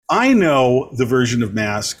I know the version of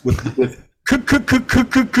Mask with Catmandu.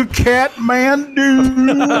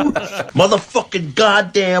 Motherfucking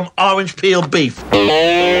goddamn orange peel beef.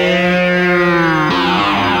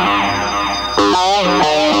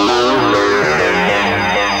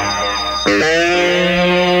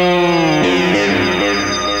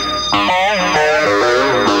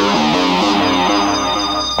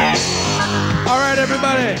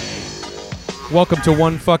 Welcome to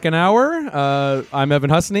One Fucking Hour. I'm Evan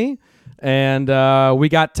Husney, and we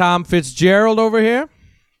got Tom Fitzgerald over here.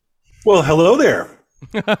 Well, hello there.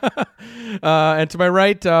 And to my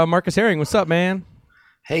right, Marcus Herring. What's up, man?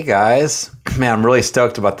 Hey, guys. Man, I'm really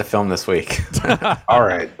stoked about the film this week. All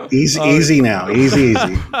right. Easy now. Easy.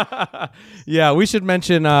 Yeah, we should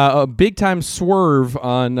mention a big-time swerve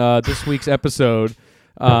on this week's episode.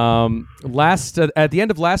 At the end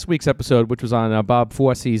of last week's episode, which was on Bob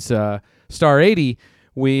Fosse's Star 80,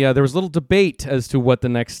 there was a little debate as to what the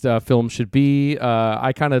next film should be.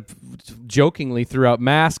 I kind of jokingly threw out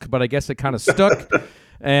Mask, but I guess it kind of stuck.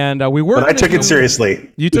 And we were. But I took it seriously.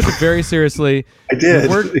 You took it very seriously. I did.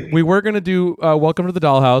 We were going to do Welcome to the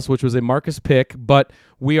Dollhouse, which was a Marcus pick, but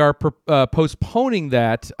we are postponing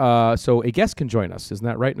that so a guest can join us. Isn't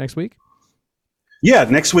that right? Next week. Yeah,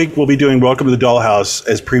 next week we'll be doing Welcome to the Dollhouse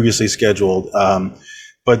as previously scheduled.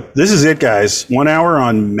 But this is it, guys. 1 hour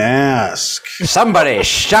on Mask. Somebody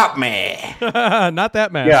shot me. Not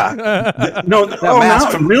that Mask. Yeah. No. Mask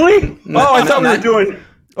from really? I thought we were doing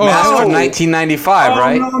Mask from 1995,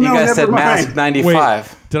 right? No, you guys said mind. Mask 95.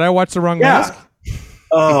 Wait, did I watch the wrong Mask?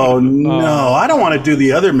 Oh no, I don't want to do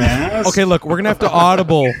the other Mask. Okay, look, we're gonna have to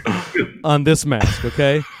audible on this Mask.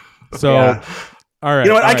 Okay, so all right. You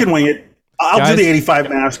know what? I right. can wing it. I'll do the 85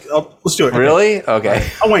 Mask. Let's do it. Really? Okay.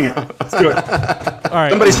 I'll wing it. Let's do it. All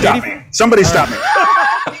right. Somebody stop me.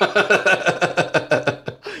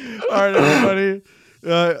 All right, everybody.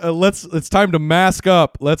 It's time to mask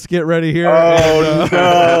up. Let's get ready here. Oh,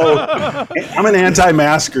 no. I'm an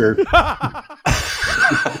anti-masker.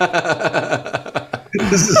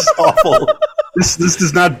 This is awful. This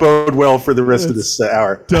does not bode well for the rest of this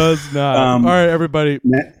hour. Does not. All right, everybody.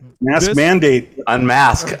 Mask mandate.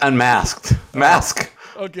 Unmasked. Mask.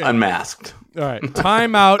 Okay. Unmasked. All right.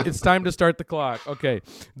 Time out. It's time to start the clock. Okay.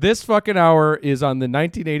 This fucking hour is on the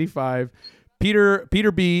 1985 Peter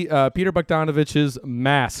Bogdanovich's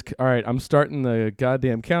Mask. All right. I'm starting the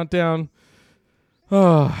goddamn countdown.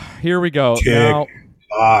 Oh, here we go.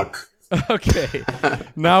 Fuck. Okay.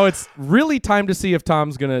 Now it's really time to see if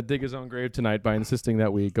Tom's going to dig his own grave tonight by insisting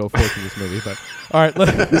that we go forth in this movie. But all right.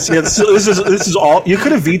 This is all. You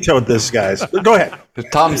could have vetoed this, guys. Go ahead.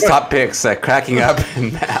 Tom's top picks: Cracking Up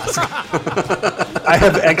and Mask. I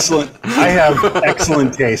have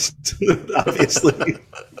excellent taste, obviously.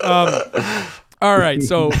 All right.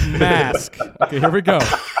 So Mask. Okay, here we go.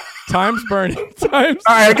 Time's burning. All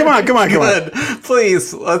right, come on.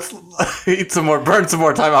 Please, let's eat some more, burn some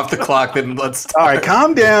more time off the clock. Then let's. All right,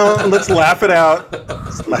 calm down. Let's laugh it out.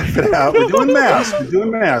 We're doing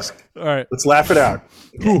Mask. All right. Let's laugh it out.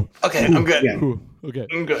 Okay, I'm good. Yeah. Okay.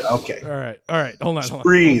 I'm good. Okay. All right. Hold on.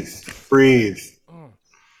 Breathe. All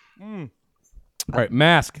right.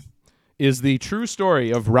 Mask is the true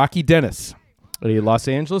story of Rocky Dennis, a Los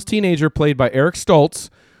Angeles teenager played by Eric Stoltz,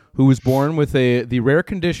 who was born with the rare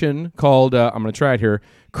condition called, I'm going to try it here,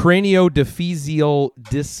 craniodiaphyseal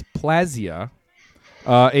dysplasia,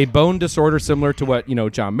 a bone disorder similar to what,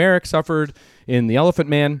 John Merrick suffered in The Elephant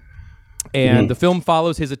Man. And the film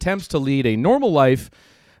follows his attempts to lead a normal life,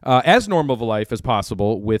 as normal of a life as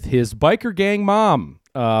possible, with his biker gang mom,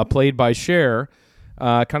 played by Cher.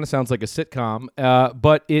 Kind of sounds like a sitcom,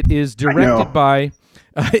 but it is directed by...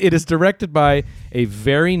 it is directed by a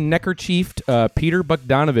very neckerchiefed Peter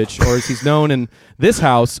Bogdanovich, or as he's known in this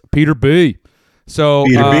house, Peter B. So,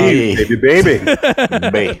 Peter B, baby.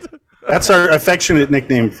 B. That's our affectionate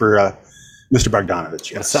nickname for Mr.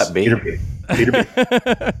 Bogdanovich. Yes. What's up, B? Peter B.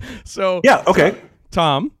 So, yeah, okay.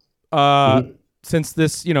 Tom, since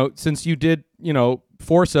you did,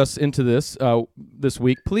 force us into this this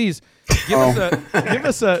week, please give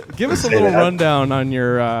us a little rundown on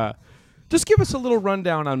your. Just give us a little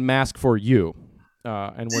rundown on Mask for you,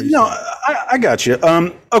 and where you. No, I got you.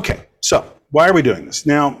 Okay, so why are we doing this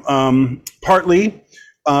now? Partly,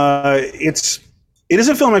 it is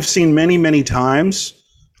a film I've seen many times,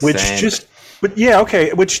 which that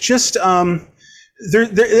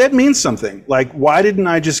means something. Like, why didn't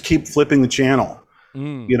I just keep flipping the channel?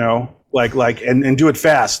 And do it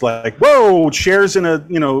fast. Like, whoa, Cher's in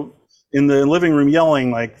in the living room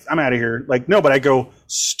yelling, like, I'm out of here. Like, no, but I go,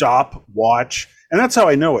 stop, watch. And that's how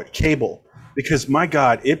I know it, Cable. Because, my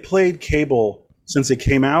God, it played Cable since it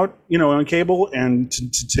came out, on cable, and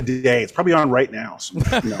to today. It's probably on right now. So,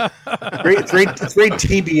 it's great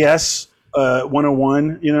TBS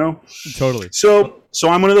 101. Totally. So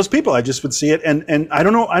I'm one of those people. I just would see it, and I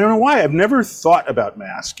don't know why. I've never thought about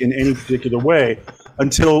Mask in any particular way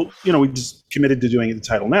until we just committed to doing the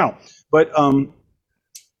title now. But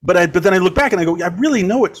then I look back and I go, I really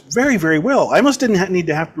know it very, very well. I almost didn't need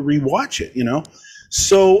to have to rewatch it,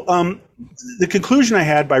 So the conclusion I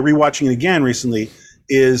had by rewatching it again recently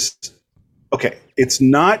is, okay, it's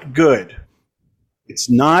not good, it's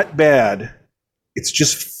not bad, it's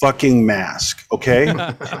just fucking Mask, okay?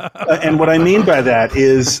 And what I mean by that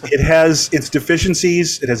is it has its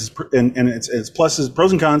deficiencies, it has and its pluses,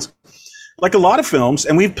 pros and cons, like a lot of films,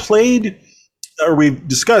 and we've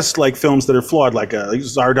discussed like films that are flawed, like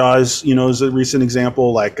Zardoz, is a recent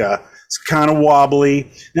example, like it's kind of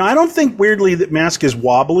wobbly. Now, I don't think weirdly that Mask is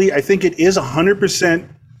wobbly. I think it is 100%.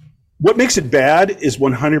 What makes it bad is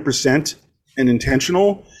 100% and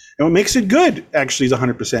intentional. And what makes it good actually is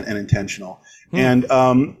 100% and intentional. And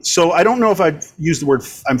so I don't know if I'd use the word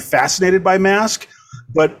I'm fascinated by Mask,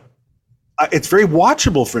 but it's very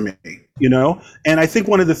watchable for me, And I think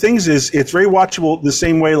one of the things is it's very watchable the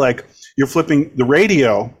same way like you're flipping the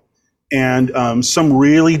radio and some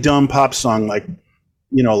really dumb pop song like,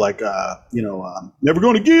 never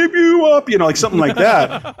going to give you up, like something like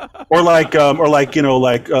that. or like,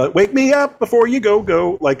 wake me up before you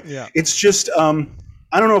go. Like, It's just,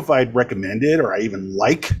 I don't know if I'd recommend it or I even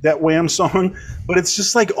like that Wham song, but it's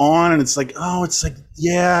just like on and it's like, oh, it's like,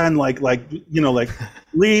 yeah. And like,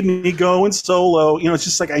 leave me going solo, it's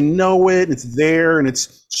just like, I know it and it's there and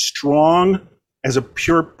it's strong as a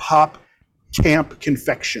pure pop camp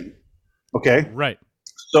confection. Okay. Right.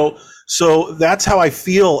 So that's how I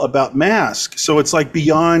feel about Mask. So it's like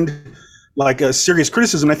beyond like a serious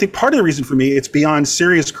criticism. I think part of the reason for me it's beyond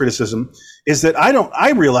serious criticism is that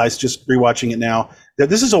I realize just rewatching it now that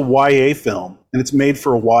this is a YA film and it's made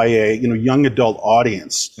for a YA, young adult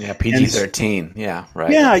audience. Yeah, PG-13. Yeah,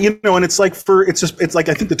 right. Yeah, and it's like it's like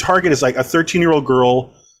I think the target is like a 13-year-old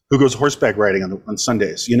girl who goes horseback riding on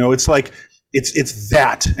Sundays. It's like it's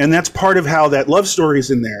that, and that's part of how that love story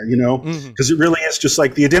is in there, because it really is just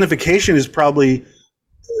like the identification is probably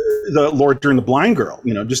the Lord during the blind girl,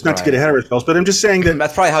 just not to get ahead of ourselves, but I'm just saying that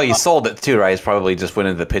that's probably how he sold it too, right? He's probably just went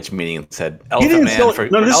into the pitch meeting and said Elephant Man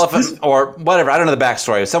or whatever. I don't know the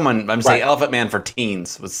backstory. Saying Elephant Man for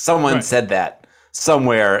teens. Someone said that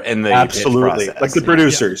somewhere in the absolutely pitch process. Like the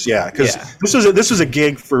producers, because this was a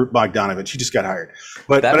gig for Bogdanovich. He just got hired.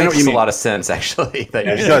 But that makes a lot of sense, actually. That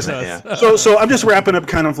it does. Yeah. So I'm just wrapping up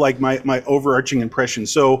kind of like my overarching impression.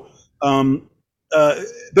 So,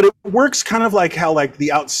 but it works kind of like how like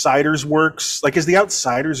The Outsiders works. Like, is The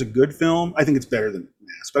Outsiders a good film? I think it's better than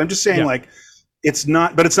Mask. But I'm just saying like it's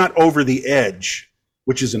not over the edge,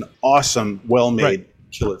 which is an awesome, well-made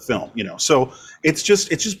killer film. So it's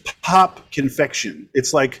just pop confection.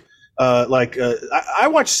 It's like I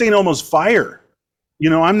watched St. Elmo's Fire.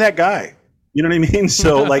 I'm that guy. You know what I mean?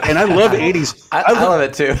 So like, and I love 80s. I love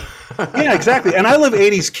it too. Yeah, exactly. And I love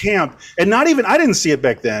 80s camp. And I didn't see it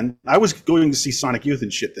back then. I was going to see Sonic Youth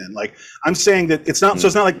and shit then. Like, I'm saying that it's not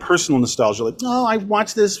like personal nostalgia. Like, oh, I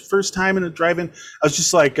watched this first time in a drive-in. I was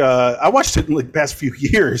just like, I watched it in like the past few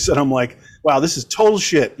years and I'm like, wow, this is total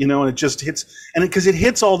shit, and it just hits. And because it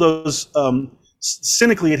hits all those,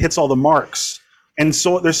 cynically, it hits all the marks. And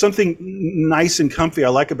so there's something nice and comfy I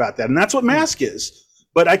like about that. And that's what Mask is.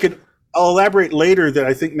 But I'll elaborate later that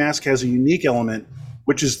I think Mask has a unique element,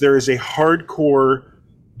 which is there is a hardcore,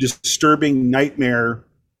 disturbing nightmare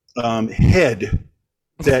head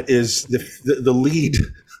that is the lead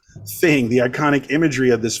thing, the iconic imagery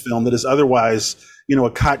of this film that is otherwise, a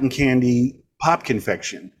cotton candy pop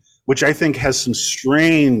confection, which I think has some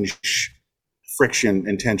strange friction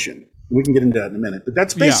and tension. We can get into that in a minute, but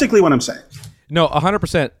that's basically what I'm saying. No,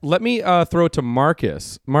 100%. Let me throw it to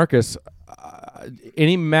Marcus. Marcus,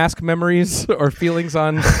 any Mask memories or feelings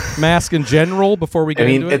on Mask in general before we get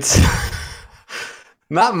into it? It's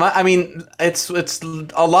not much. I mean, it's a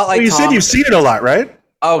lot like. Well, you said you've seen it a lot, right?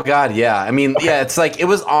 Oh God, yeah. I mean, yeah. It's like it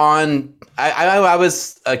was on. I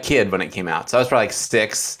was a kid when it came out, so I was probably like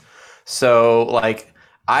 6. So like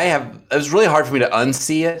it was really hard for me to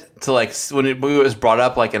unsee it to like when it was brought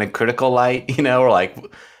up like in a critical light, or like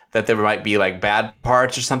that there might be like bad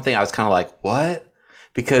parts or something. I was kind of like, what?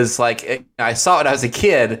 Because like I saw it when I was a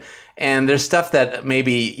kid, and there's stuff that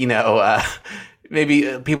maybe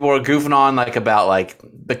maybe people were goofing on like about like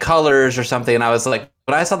the colors or something, and I was like,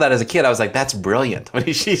 when I saw that as a kid, I was like, that's brilliant.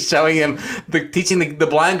 When she's showing him teaching the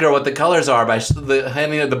blind girl what the colors are by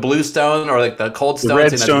handing her the blue stone or like the cold stone, red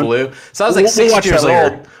saying stone. that's blue. So I was like We'll 6 watch years that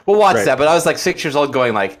later. old. We'll watch Right. that, but I was like 6 years old,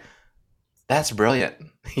 going like, that's brilliant.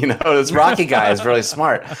 You know, this Rocky guy is really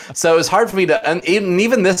smart. So it was hard for me to, and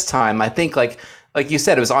even this time, I think like you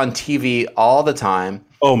said, it was on TV all the time.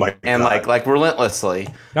 Oh my And God. like relentlessly.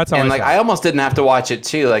 That's how and I like felt. I almost didn't have to watch it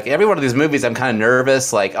too. Like every one of these movies, I'm kind of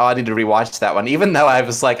nervous. Like, oh, I need to rewatch that one, even though I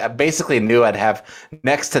was like, I basically knew I'd have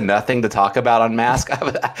next to nothing to talk about on Mask. I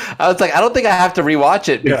was like, I don't think I have to rewatch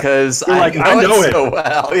it Yeah. because You're like, I know it. so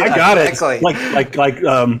well. Yeah, I got exactly. it.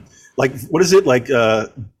 Like what is it? Like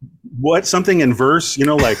what something in verse? You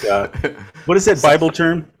know, like what is that Bible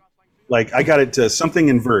term? Like I got it to something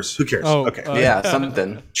in verse. Who cares? Oh, Okay. Yeah,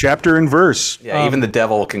 something. Chapter and verse. Yeah, even the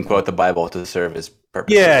devil can quote the Bible to serve his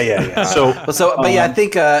purpose. Yeah. So But yeah, I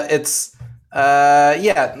think it's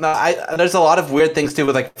there's a lot of weird things too.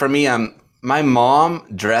 With like for me, my mom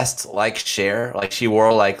dressed like Cher, like she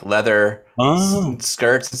wore like leather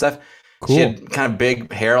skirts and stuff. Cool. She had kind of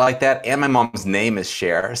big hair like that, and my mom's name is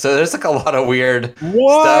Cher. So there's like a lot of weird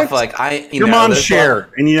What? stuff. Like your mom's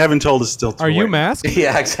Cher, and you haven't told us still. Are you Mask?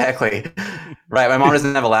 Yeah, exactly. Right. My mom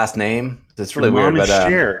doesn't have a last name. It's really Your weird. mom is But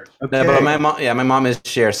Cher. Okay. no, but my mom is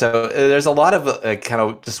Cher. So there's a lot of kind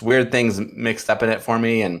of just weird things mixed up in it for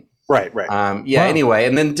me, and Right. Wow. Anyway,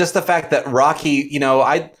 and then just the fact that Rocky, you know,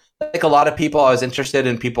 I like a lot of people. I was interested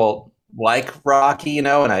in people like Rocky, you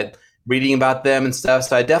know, and I reading about them and stuff.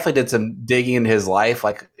 So I definitely did some digging into his life,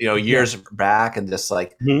 like years back, and just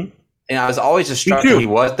like, and I was always just struck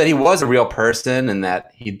that he was a real person, and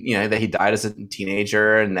that he died as a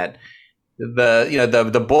teenager, and that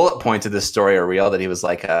the bullet points of this story are real. That he was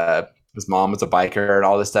like his mom was a biker and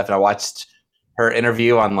all this stuff. And I watched her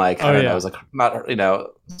interview on like I don't know, it was like not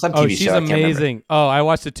some TV she's show. I can't remember. amazing. Oh, I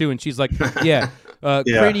watched it too, and she's like,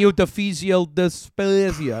 craniodiaphyseal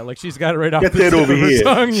dysplasia. Like she's got it right off Get the that tip over of her here.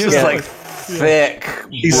 tongue. She's like thick.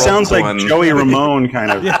 He sounds like Brooklyn. Joey Ramone,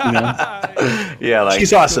 kind of. You know? Yeah, like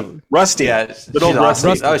She's awesome. Rusty. Yeah, Good old she's awesome.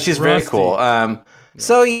 Rusty. Oh, she's very Rusty. cool.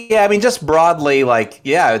 So yeah, I mean, just broadly, like,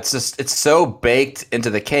 yeah, it's so baked into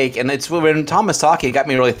the cake, and it's when Tom was talking, it got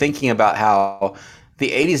me really thinking about how the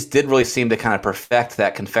 '80s did really seem to kind of perfect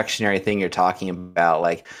that confectionery thing you're talking about.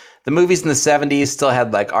 Like the movies in the '70s still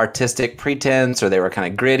had like artistic pretense, or they were kind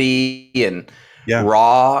of gritty and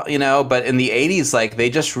raw, But in the '80s, like they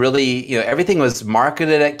just really, everything was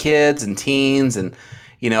marketed at kids and teens, and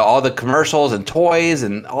all the commercials and toys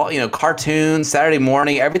and all, cartoons, Saturday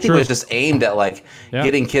morning, everything was just aimed at like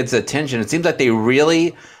getting kids' attention. It seems like they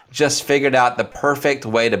really just figured out the perfect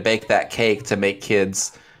way to bake that cake to make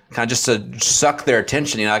kids kind of just to suck their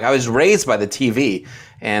attention. Like I was raised by the TV,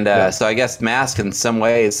 and so I guess Mask in some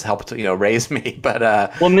ways helped, raise me. But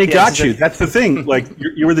well, and they got you. That's the thing. Like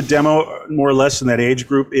you were the demo more or less in that age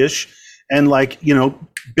group ish, and like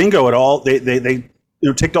bingo at all. They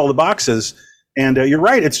ticked all the boxes. And you're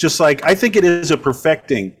right. It's just like I think it is a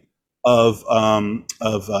perfecting of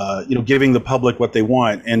giving the public what they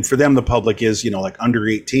want, and for them the public is like under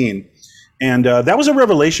 18, and that was a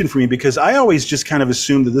revelation for me because I always just kind of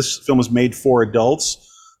assumed that this film was made for adults,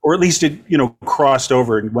 or at least it crossed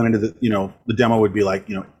over and went into the demo would be like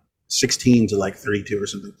 16 to like 32 or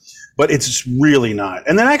something, but it's just really not.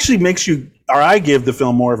 And that actually makes I give the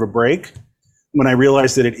film more of a break when I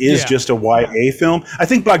realized that it is just a YA film. I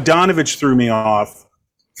think Bogdanovich threw me off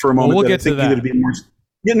for a moment. We'll get to that. It'd be more.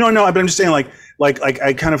 Yeah, no, but I'm just saying, like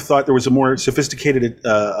I kind of thought there was a more sophisticated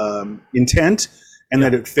intent, and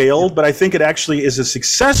that it failed. But I think it actually is a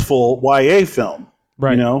successful YA film.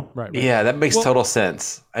 Right. Right. Yeah, that makes total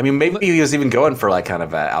sense. I mean, maybe he was even going for like kind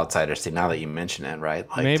of an outsider scene. Now that you mention it, right?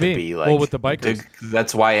 Like maybe. To be like, with the bikers,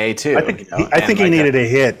 that's YA too. I think he needed a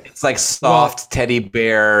hit. It's like soft teddy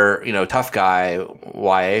bear, tough guy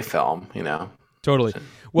YA film. Totally.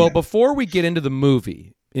 Well, before we get into the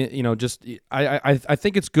movie, I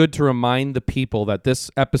think it's good to remind the people that this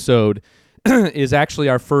episode is actually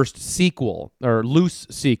our first sequel or loose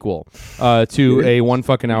sequel to a one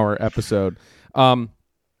fucking hour episode.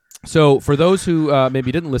 So for those who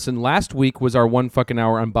maybe didn't listen, last week was our one fucking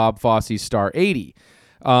hour on Bob Fosse's Star 80.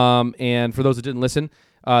 And for those that didn't listen,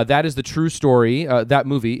 that is the true story. That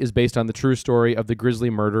movie is based on the true story of the grisly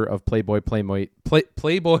murder of Playboy Playmate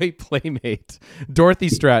Dorothy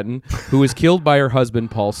Stratton, who was killed by her husband,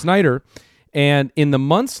 Paul Snider. And in the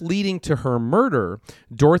months leading to her murder,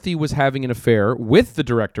 Dorothy was having an affair with the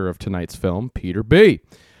director of tonight's film, Peter B.,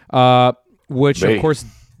 which, of course,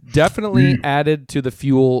 definitely added to the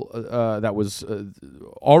fuel that was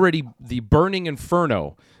already the burning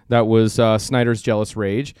inferno that was Snyder's Jealous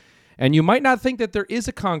Rage. And you might not think that there is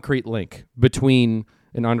a concrete link between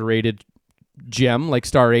an underrated gem like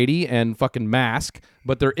Star 80 and fucking Mask,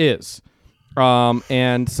 but there is.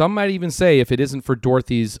 And some might even say if it isn't for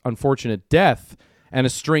Dorothy's unfortunate death and a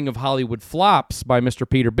string of Hollywood flops by Mr.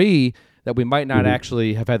 Peter B., that we might not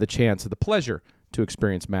actually have had the chance or the pleasure to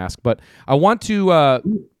experience Mask. But I want to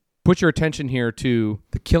put your attention here to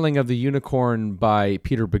The Killing of the Unicorn by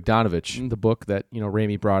Peter Bogdanovich, the book that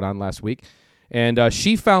Raimi brought on last week. And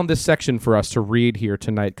she found this section for us to read here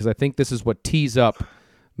tonight because I think this is what tees up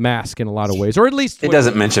Mask in a lot of ways, or at least It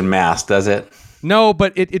doesn't mention Mask, does it? No,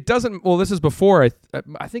 but it doesn't. Well, this is before.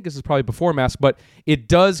 I think this is probably before Mask, but it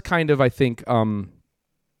does kind of, I think,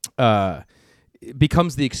 it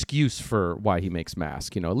becomes the excuse for why he makes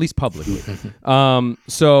Mask, at least publicly.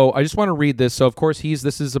 So I just want to read this. So of course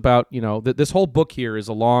this is about, this whole book here is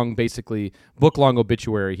a long, basically book-long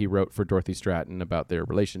obituary he wrote for Dorothy Stratton about their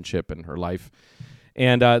relationship and her life.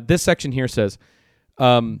 And this section here says,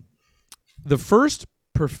 the first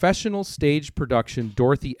professional stage production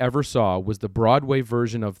Dorothy ever saw was the Broadway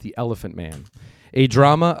version of The Elephant Man, a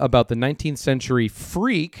drama about the 19th century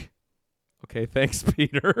freak. Okay, thanks,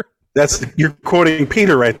 Peter. You're quoting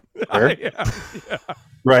Peter right there. Yeah.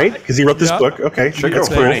 Right? Because he wrote this book. Okay, sure. That's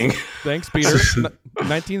Cool. quoting. Thanks, Peter.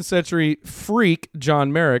 19th century freak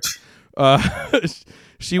John Merrick.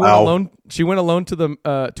 She went alone. She went alone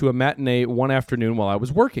to a matinee one afternoon while I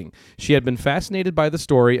was working. She had been fascinated by the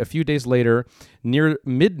story. A few days later, near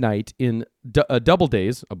midnight in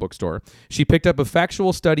Doubleday's, a bookstore, she picked up a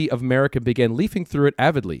factual study of Merrick and began leafing through it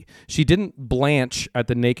avidly. She didn't blanch at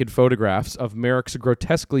the naked photographs of Merrick's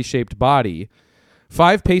grotesquely shaped body.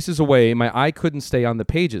 5 paces away, my eye couldn't stay on the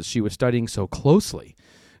pages she was studying so closely.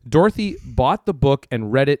 Dorothy bought the book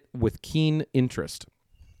and read it with keen interest.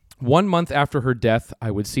 1 month after her death,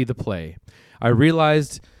 I would see the play. I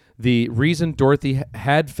realized the reason Dorothy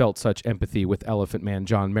had felt such empathy with Elephant Man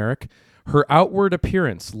John Merrick. Her outward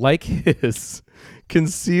appearance, like his,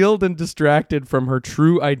 concealed and distracted from her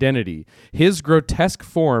true identity. His grotesque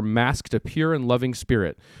form masked a pure and loving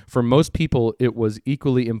spirit. For most people, it was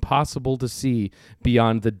equally impossible to see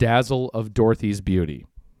beyond the dazzle of Dorothy's beauty.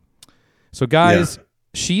 So, guys... Yeah.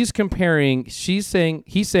 He's saying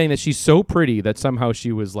that she's so pretty that somehow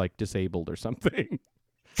she was like disabled or something.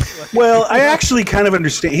 Well, I actually kind of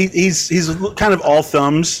understand. He's kind of all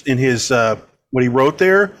thumbs in his what he wrote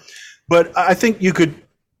there, but I think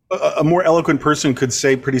a more eloquent person could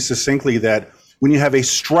say pretty succinctly that when you have a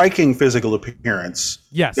striking physical appearance,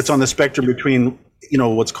 yes, it's on the spectrum between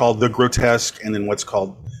what's called the grotesque and then what's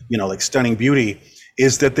called like stunning beauty,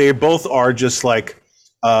 is that they both are just like.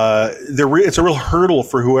 It's a real hurdle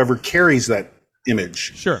for whoever carries that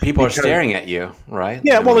image. Sure. People are staring at you, right?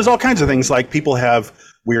 Yeah, well, there's all kinds of things, like people have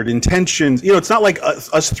weird intentions. It's not like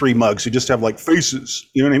us 3 mugs who just have like faces.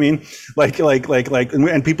 You know what I mean? Like,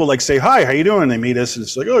 and people like say, hi, how you doing? They meet us and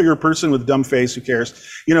it's like, oh, you're a person with a dumb face. Who cares?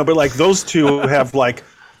 But like those two have like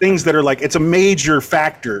things that are like, it's a major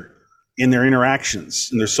factor in their interactions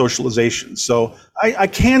and their socialization. So I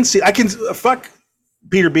can fuck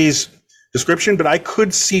Peter B's description, but I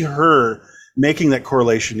could see her making that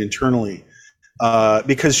correlation internally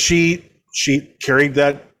because she carried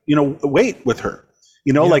that weight with her.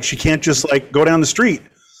 Like she can't just like go down the street,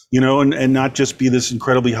 and not just be this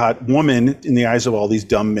incredibly hot woman in the eyes of all these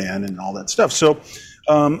dumb men and all that stuff. So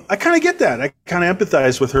I kind of get that. I kind of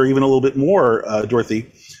empathize with her even a little bit more, Dorothy,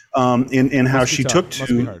 in how she took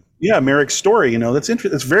to Merrick's story.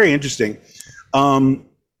 That's very interesting.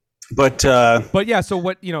 But yeah, so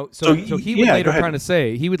what so he would later kind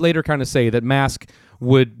of say that Mask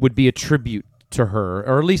would be a tribute to her,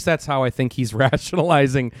 or at least that's how I think he's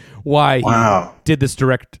rationalizing why he did this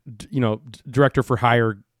director for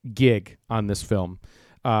hire gig on this film,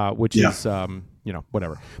 which is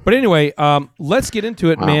whatever. But anyway, let's get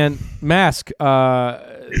into it, man. Mask. I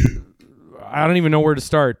don't even know where to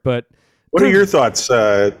start, but what are your thoughts,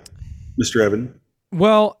 Mr. Evan?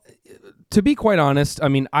 Well, to be quite honest, I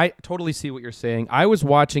mean, I totally see what you're saying. I was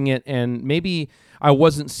watching it, and maybe I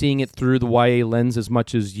wasn't seeing it through the YA lens as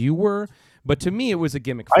much as you were, but to me, it was a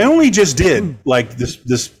gimmick. I only just did like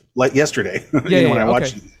this like yesterday when I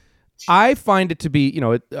watched it. I find it to be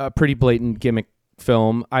a pretty blatant gimmick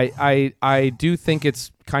film. I do think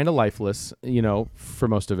it's kind of lifeless, for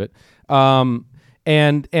most of it.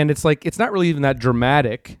 And it's like, it's not really even that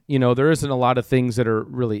dramatic. There isn't a lot of things that are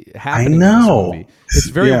really happening in this movie. It's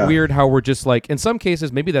very weird how we're just like, in some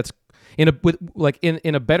cases, maybe that's,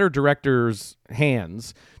 in a better director's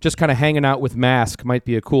hands, just kind of hanging out with Mask might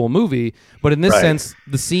be a cool movie. But in this sense,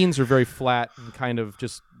 the scenes are very flat and kind of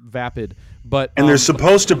just vapid. But they're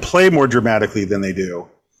supposed to play more dramatically than they do,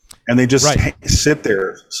 and they just sit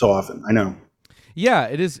there so often. I know. Yeah,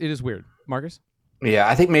 it is weird, Marcus. Yeah,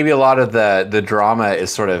 I think maybe a lot of the drama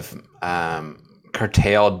is sort of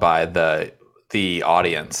curtailed by the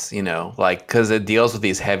audience, you know, like because it deals with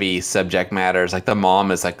these heavy subject matters. Like the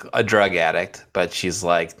mom is like a drug addict, but she's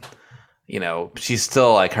like, you know, she's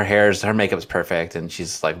still like her makeup's perfect, and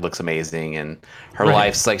she's like looks amazing, and her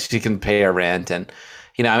life's like she can pay her rent, and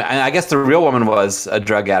you know, I guess the real woman was a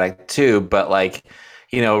drug addict too, but like,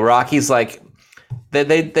 you know, Rocky's like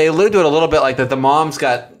they allude to it a little bit, like that the mom's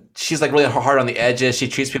she's like really hard on the edges. She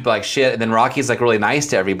treats people like shit. And then Rocky's like really nice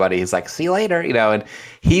to everybody. He's like, see you later, you know, and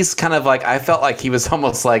he's kind of like, I felt like he was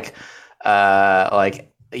almost like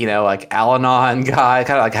you know, like Al-Anon guy,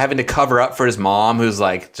 kind of like having to cover up for his mom, who's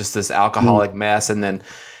like just this alcoholic mess. And then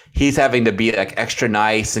he's having to be like extra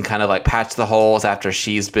nice and kind of like patch the holes after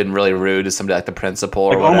she's been really rude to somebody like the principal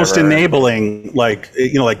or like whatever. Almost enabling, like,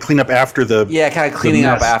 you know, like clean up after kind of cleaning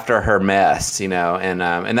up after her mess, you know, and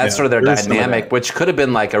that's sort of their dynamic, which could have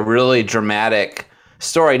been like a really dramatic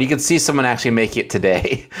story. And you could see someone actually make it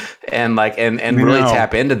today and like and really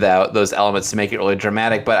tap into those elements to make it really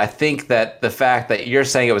dramatic. But I think that the fact that you're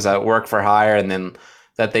saying it was a work for hire and then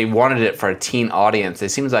that they wanted it for a teen audience, it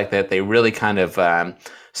seems like that they really kind of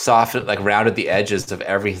softened, like rounded the edges of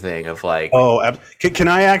everything of like. Can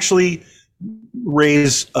I actually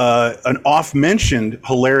raise an off-mentioned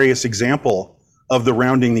hilarious example of the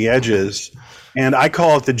rounding the edges? And I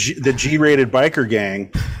call it the G-rated biker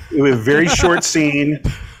gang. It was a very short scene,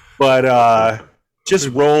 but just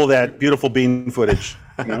roll that beautiful bean footage.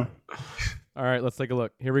 You know? All right, let's take a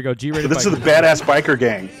look. Here we go. G-rated. So this is the badass biker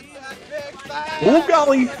gang. Oh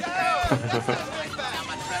golly!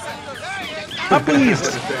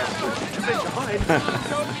 Puppies!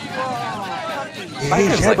 Hey,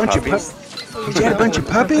 he's had a bunch of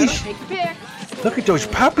puppies. Look at those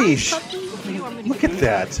puppies. Look at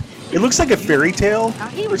that. It looks like a fairy tale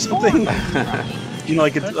or something. You know,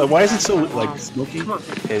 like why is it so like smoky?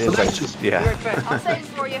 It is like, yeah. I'll say this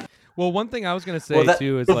for you. Well, one thing I was going to say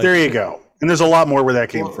too is like, there you go. And there's a lot more where that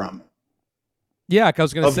came from. Yeah, I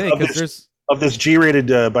was going to say because there's this G-rated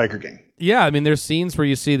biker gang. Yeah, I mean, there's scenes where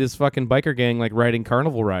you see this fucking biker gang like riding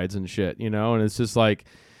carnival rides and shit, you know, and it's just like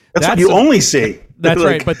that's what you only see. That's like,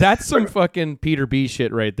 right, but that's some fucking Peter B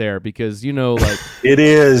shit right there because you know, like it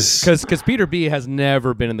is because Peter B has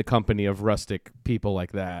never been in the company of rustic people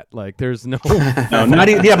like that. Like, there's no, not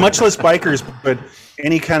even, much less bikers, but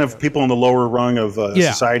any kind of people in the lower rung of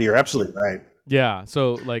society are absolutely right. Yeah,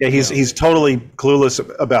 so like, he's totally clueless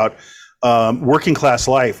about working class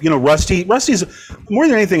life. You know, Rusty's more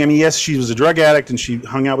than anything. I mean, yes, she was a drug addict and she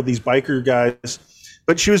hung out with these biker guys,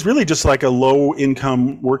 but she was really just like a low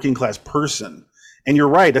income working class person. And you're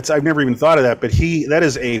right. I've never even thought of that, but that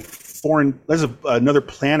is another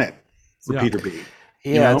planet for Peter B.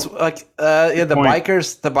 Yeah, you know? it's like the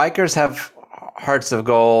bikers have hearts of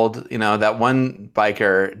gold. You know, that one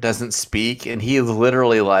biker doesn't speak, and he is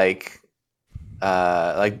literally like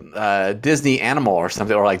Disney animal or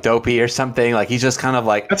something, or like Dopey or something. Like he's just kind of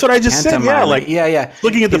like that's what I just said. Yeah, like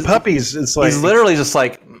looking at the puppies, it's like he's literally just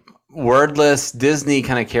like wordless Disney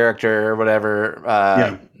kind of character or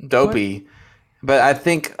whatever. Dopey. What? But I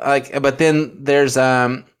think but then there's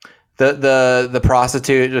the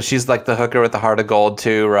prostitute. She's like the hooker with the heart of gold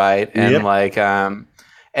too, right? And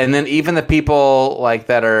and then even the people like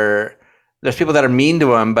there's people that are mean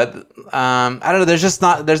to him, but I don't know. There's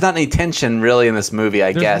not any tension really in this movie.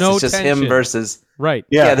 I guess it's just tension. Him versus right.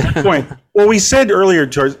 Yeah, good point. Well, we said earlier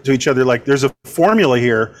to each other, like there's a formula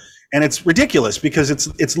here, and it's ridiculous because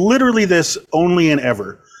it's literally this only and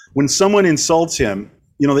ever. When someone insults him,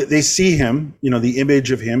 you know, they see him, you know, the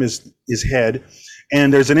image of him is his head,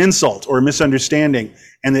 and there's an insult or a misunderstanding,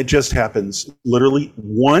 and it just happens literally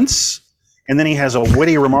once. And then he has a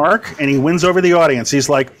witty remark, and he wins over the audience. He's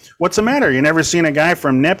like, "What's the matter? You never seen a guy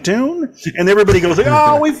from Neptune?" And everybody goes,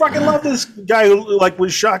 "Oh, we fucking love this guy who like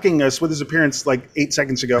was shocking us with his appearance like 8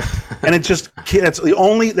 seconds ago." And it it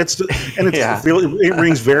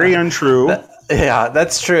rings very untrue. Yeah,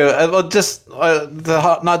 that's true. Well, just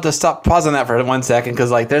not to stop pausing that for 1 second,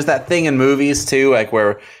 because like there's that thing in movies too, like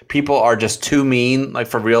where people are just too mean, like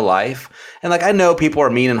for real life. And like I know people are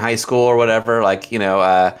mean in high school or whatever, like you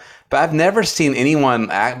know. But I've never seen anyone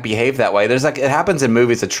behave that way. There's like it happens in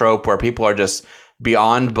movies, a trope where people are just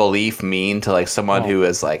beyond belief mean to like someone who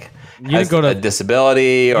is like has a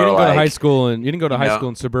disability You or didn't go to like high school and you didn't go to high know. school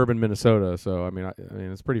in suburban Minnesota. So I mean,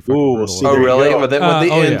 it's pretty fucking Ooh, brutal. see, Oh there you really?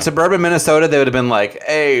 go. In suburban Minnesota, they would have been like,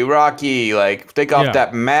 "Hey, Rocky, like take off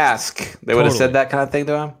that mask." They would have said that kind of thing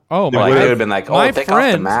to him. Oh my! Like, they would have been like, "Oh, take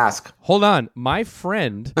off the mask." Hold on, my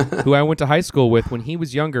friend who I went to high school with, when he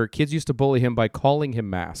was younger, kids used to bully him by calling him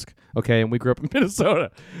Mask. Okay, and we grew up in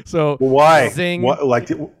Minnesota. So why? Zing. What, like,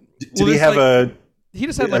 did he have He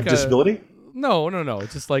just had like a disability? No.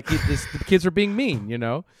 It's just like the kids are being mean, you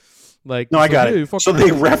know. Like No, I got it. So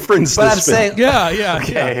they referenced But this I'm saying, yeah.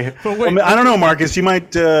 Okay. But wait, I don't know, Marcus. You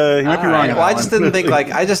might be wrong. Well, I just didn't think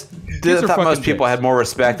I thought most fucking people dicks. had more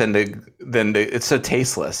respect than it's so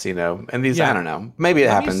tasteless, you know. And these, I don't know, maybe it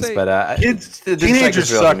happens, but teenagers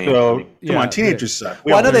suck, though. Come on, teenagers suck.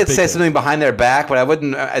 Well, I know they'd say something behind their back, but I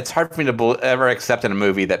wouldn't. It's hard for me to ever accept in a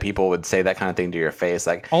movie that people would say that kind of thing to your face,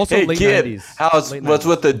 like, also "Hey, late kid, 90s. what's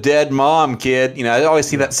with the dead mom, kid?" You know, I always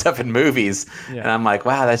see that stuff in movies, and I'm like,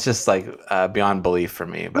 wow, that's just like beyond belief for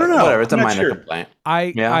me. But whatever, it's a minor complaint.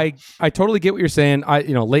 I totally get what you're saying.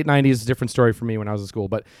 Late 90s is a different story for me when I was in school.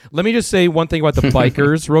 But let me just say one thing about the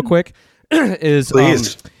bikers real quick. Is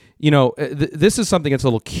Please. This is something that's a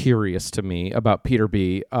little curious to me about Peter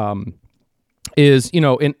B. Is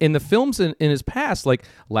in the films in his past, like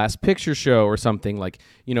Last Picture Show or something, like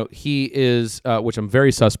he is, which I'm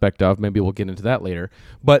very suspect of. Maybe we'll get into that later.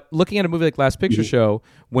 But looking at a movie like Last Picture Show,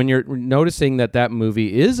 when you're noticing that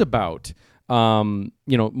movie is about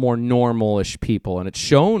more normal-ish people, and it's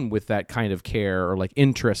shown with that kind of care or like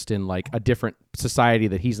interest in like a different society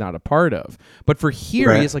that he's not a part of. But for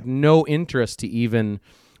here, he has like no interest to even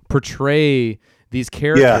portray these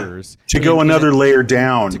characters. To go another layer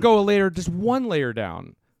down. To go just one layer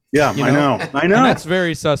down. Yeah, I know. And that's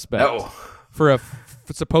very suspect for a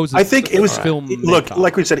supposed. I think it was film. Look,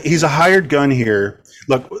 like we said, he's a hired gun here.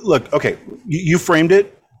 Look. Okay, you framed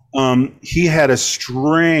it. He had a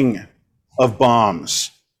string of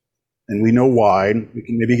bombs, and we know why. We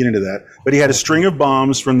can maybe get into that. But he had a string of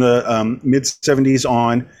bombs from the mid 70s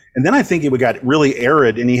on, and then I think it got really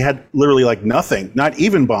arid, and he had literally like nothing, not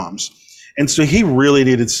even bombs. And so he really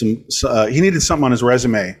needed he needed something on his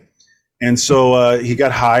resume, and so he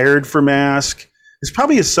got hired for Mask. It's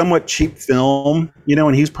probably a somewhat cheap film,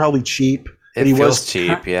 and he's probably cheap. He feels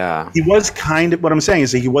cheap, yeah. He was kind of, what I'm saying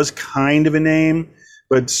is that he was kind of a name,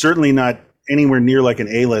 but certainly not anywhere near like an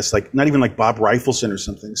A-list, like not even like Bob Reiffelson or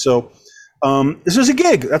something. So this was a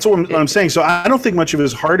gig. That's what I'm saying. So I don't think much of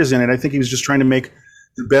his heart is in it. I think he was just trying to make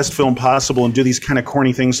the best film possible and do these kind of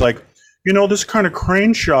corny things like, this kind of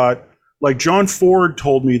crane shot. Like John Ford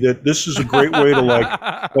told me that this is a great way to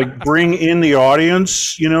like bring in the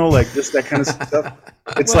audience, like that kind of stuff.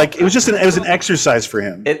 It's it was an exercise for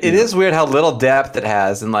him. It is weird how little depth it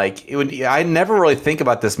has, and I never really think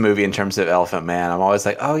about this movie in terms of Elephant Man. I'm always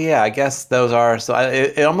like, oh yeah, I guess those are. So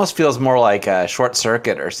it almost feels more like a Short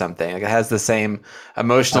Circuit or something. Like it has the same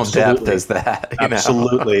emotional depth as that.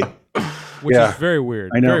 Absolutely. Which is very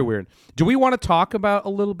weird. Very weird. Do we want to talk about a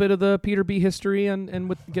little bit of the Peter B history and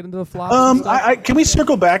get into the flops? Can we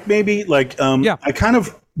circle back maybe? I kind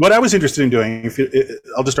of what I was interested in doing.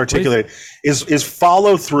 I'll just articulate is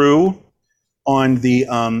follow through on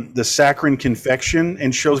the saccharine confection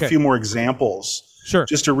and show a few more examples. Sure.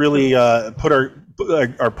 Just to really put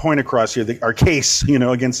our point across here, our case,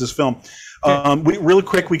 against this film. Really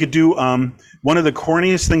quick, we could do one of the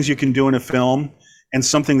corniest things you can do in a film. And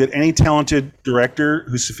something that any talented director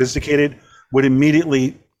who's sophisticated would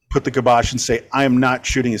immediately put the kibosh and say, I am not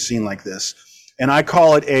shooting a scene like this. And I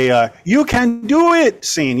call it a you can do it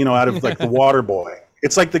scene, out of like The Water Boy.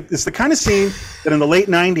 It's like it's the kind of scene that in the late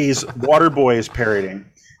 90s Waterboy is parodying.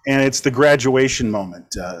 And it's the graduation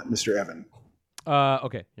moment, Mr. Evan.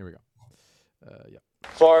 Okay, here we go.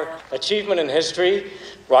 For achievement in history,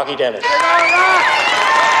 Rocky Dennis.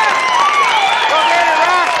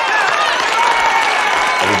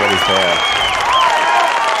 Everybody's there.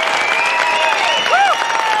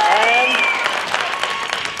 And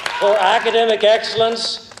for academic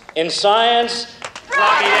excellence in science,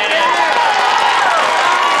 Rocky Dennis.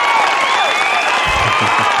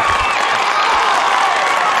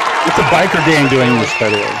 It's a biker gang doing this, by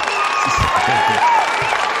the way.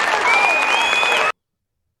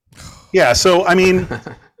 Yeah, so I mean,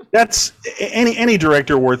 that's any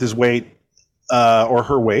director worth his weight or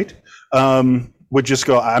her weight. Would just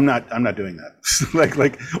go, I'm not doing that.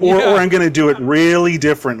 or I'm going to do it really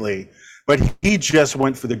differently. But he just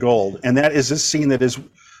went for the gold, and that is a scene that is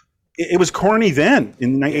it was corny then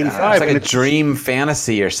in 1985. It's like a dream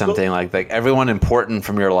fantasy or something. Like everyone important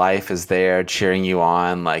from your life is there cheering you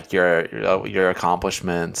on, like your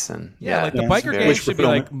accomplishments and like the biker gang should be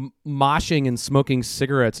like moshing and smoking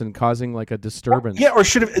cigarettes and causing like a disturbance. Yeah, or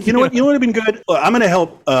should have. You know what? You would have been good. I'm going to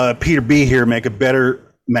help Peter B here make a better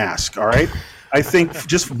mask. All right. I think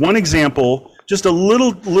just one example, just a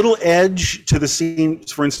little edge to the scene,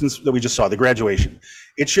 for instance, that we just saw, the graduation.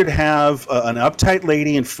 It should have an uptight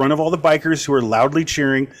lady in front of all the bikers who are loudly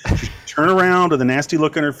cheering. She'd turn around with a nasty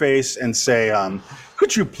look on her face and say,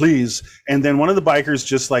 "Could you please?" And then one of the bikers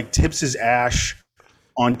just like tips his ash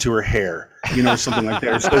onto her hair, you know, something like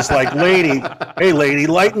that. So it's like, hey lady,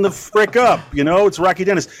 lighten the frick up, you know, it's Rocky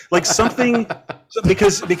Dennis. Like something,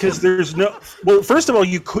 because there's no, well, first of all,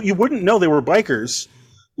 you wouldn't know they were bikers,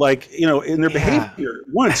 like, you know, in their behavior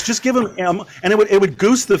once. Just give them, and it would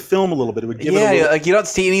goose the film a little bit. It would give it like you don't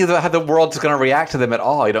see any of how the world's going to react to them at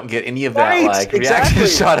all. You don't get any of that reaction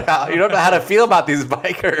shot out. You don't know how to feel about these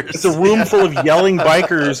bikers. It's a room full of yelling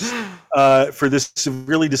bikers for this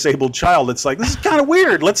severely disabled child. It's like, this is kind of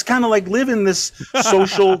weird. Let's kind of like live in this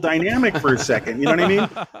social dynamic for a second. You know what I mean?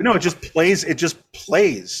 No, it just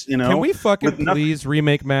plays. You know. Can we fucking please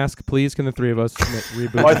remake Mask? Please, can the three of us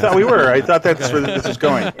reboot? Well, I thought we were. I thought that's where this is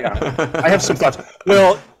going. Yeah, I have some thoughts.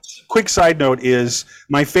 Well, quick side note is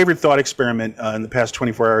my favorite thought experiment in the past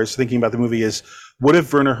 24 hours thinking about the movie is, what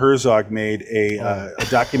if Werner Herzog made a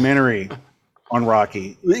documentary on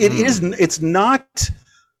Rocky? It's not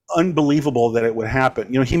unbelievable that it would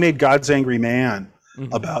happen. You know, he made God's Angry Man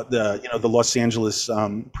about the Los Angeles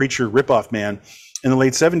preacher ripoff man in the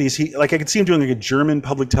late 70s. I could see him doing like a German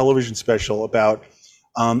public television special about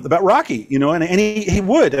Rocky, you know, and he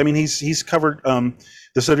would. I mean, he's covered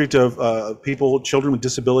the subject of children with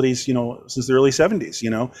disabilities, you know, since the early 70s, you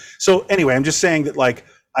know. So anyway, I'm just saying that, like,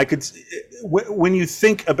 when you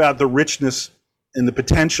think about the richness and the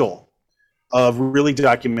potential of really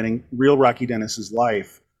documenting real Rocky Dennis's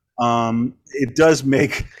life, it does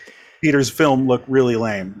make Peter's film look really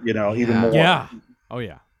lame, you know, even more. Yeah. Oh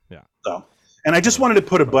yeah. Yeah. So, and I just wanted to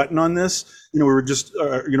put a button on this. You know, we were just,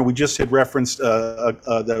 we just had referenced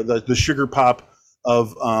the sugar pop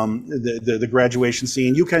of the graduation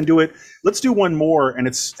scene. You can do it. Let's do one more, and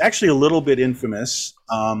it's actually a little bit infamous,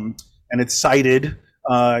 and it's cited,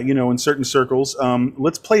 you know, in certain circles.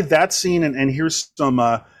 Let's play that scene, and here's some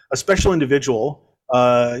a special individual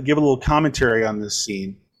give a little commentary on this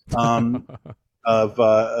scene of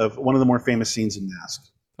one of the more famous scenes in Mask.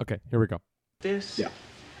 Okay, here we go. This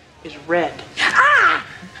is red. Ah!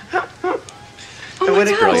 And when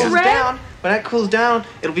it cools down,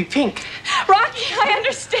 it'll be pink. Rocky, I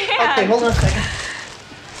understand. Okay, hold on a second.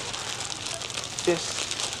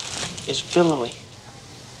 This is billowy.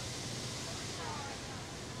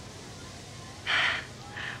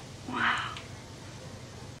 Wow.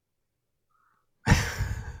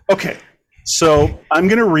 Okay, so I'm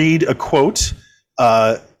going to read a quote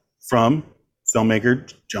from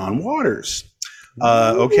filmmaker John Waters.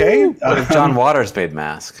 Okay. What if John Waters made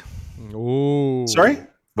Mask? Ooh. Sorry?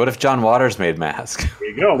 What if John Waters made Mask? There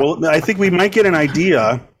you go. Well, I think we might get an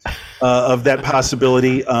idea of that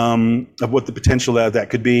possibility, of what the potential of that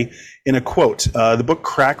could be in a quote. The book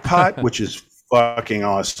Crackpot, which is fucking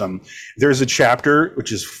awesome. There's a chapter,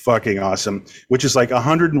 which is fucking awesome, which is like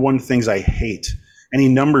 101 things I hate. And he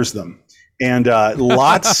numbers them. And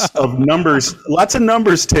lots of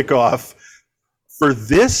numbers tick off for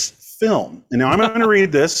this film. And now I'm going to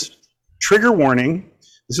read this. Trigger warning.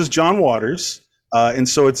 This is John Waters. And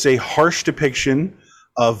so it's a harsh depiction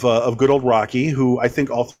of good old Rocky, who I think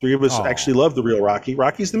all three of us actually love the real Rocky.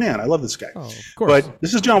 Rocky's the man. I love this guy. Oh, of course. But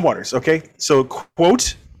this is John Waters, okay? So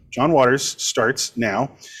quote, John Waters starts now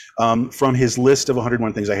from his list of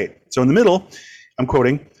 101 things I hate. So in the middle, I'm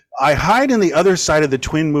quoting, "I hide in the other side of the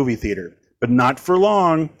Twin movie theater, but not for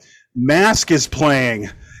long. Mask is playing.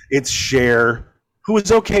 It's Cher, who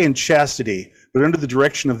is okay in Chastity, but under the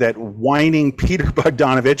direction of that whining Peter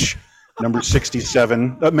Bogdanovich, number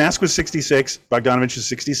 67. Mask was 66. Bogdanovich is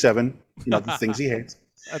 67. You know, the things he hates.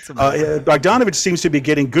 Bogdanovich seems to be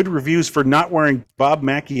getting good reviews for not wearing Bob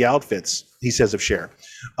Mackie outfits, he says of Cher.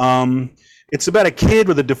 It's about a kid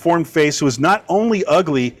with a deformed face who is not only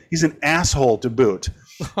ugly, he's an asshole to boot.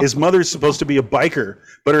 His mother's supposed to be a biker,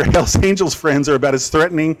 but her Hells Angels friends are about as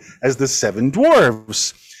threatening as the Seven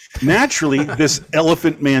Dwarves. Naturally, this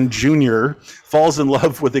Elephant Man Jr. falls in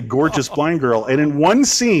love with a gorgeous blind girl, and in one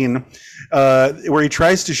scene where he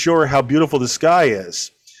tries to show her how beautiful the sky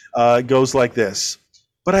is, it goes like this.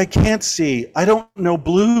 "But I can't see. I don't know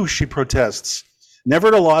blue," she protests. Never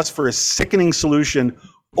at a loss for a sickening solution,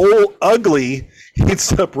 Old Ugly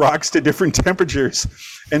heats up rocks to different temperatures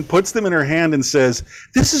and puts them in her hand and says,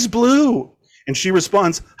 "This is blue." And she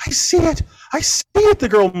responds, "I see it. I see it," the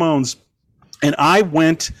girl moans. And I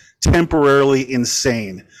went temporarily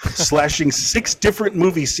insane, slashing 6 different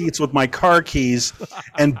movie seats with my car keys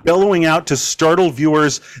and bellowing out to startled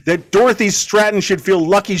viewers that Dorothy Stratton should feel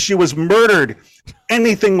lucky she was murdered.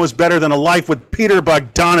 Anything was better than a life with Peter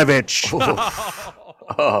Bogdanovich.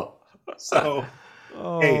 Oh. So,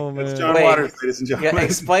 hey, that's John Wait. Waters, ladies and gentlemen. Yeah,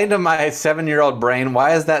 explain to my 7-year-old brain,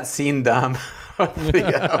 why is that scene dumb?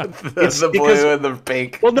 the blue and the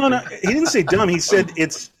pink. Well, no, he didn't say dumb. He said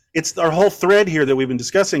it's our whole thread here that we've been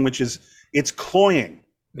discussing, which is it's cloying.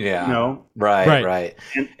 Yeah. You know? Right.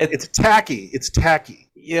 And it's tacky. It's tacky.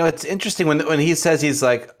 You know, it's interesting when he says he's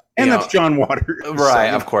like, And that's John Waters.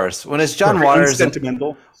 right, of course. When it's John Very Waters,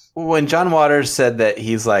 sentimental. when John Waters said that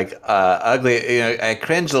he's like ugly, you know, I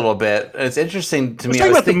cringed a little bit. And it's interesting to me.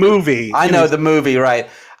 Talking about the movie. I know the movie, right,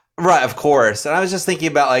 of course. And I was just thinking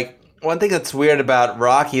about like one thing that's weird about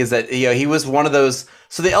Rocky is that he was one of those.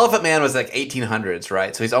 So the Elephant Man was like 1800s,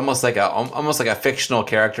 right? So he's almost like a fictional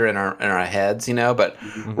character in our heads, But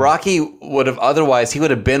Rocky would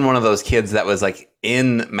have been one of those kids that was like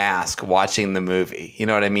in mask watching the movie. You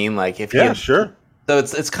know what I mean? Like if sure. So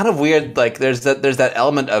it's kind of weird. Like there's that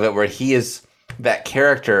element of it where he is that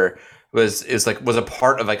character was a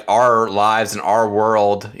part of like our lives and our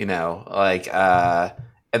world.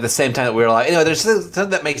 At the same time that we were like, there's something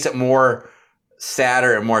that makes it more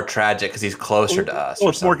sadder and more tragic because he's closer to us. Well,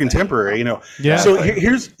 it's more contemporary, Yeah. So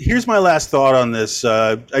here's my last thought on this.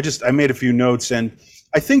 I made a few notes, and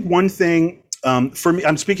I think one thing for me,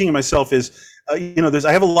 I'm speaking of myself, is I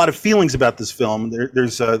have a lot of feelings about this film.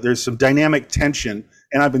 There's some dynamic tension,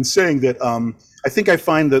 and I've been saying that I think I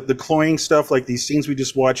find the cloying stuff, like these scenes we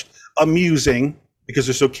just watched, amusing because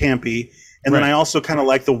they're so campy. And then I also kind of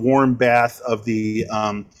like the warm bath of the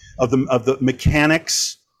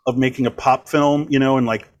mechanics of making a pop film, and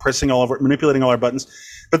like manipulating all our buttons.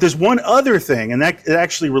 But there's one other thing, and that it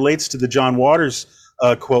actually relates to the John Waters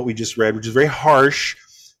quote we just read, which is very harsh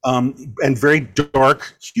and very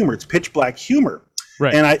dark humor. It's pitch black humor.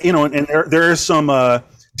 Right. And and there are some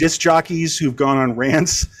disc jockeys who've gone on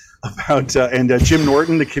rants about, and Jim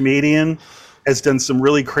Norton, the comedian, has done some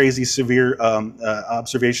really crazy, severe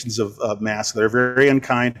observations of masks that are very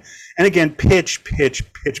unkind. And again, pitch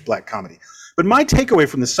black comedy. But my takeaway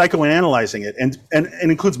from the psychoanalyzing it, and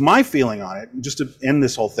includes my feeling on it, just to end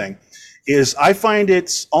this whole thing, is I find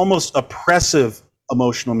it's almost oppressive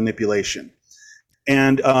emotional manipulation.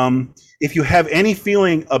 And if you have any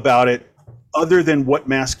feeling about it other than what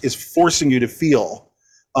Mask is forcing you to feel,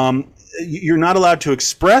 you're not allowed to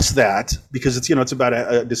express that because it's about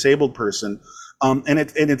a disabled person, and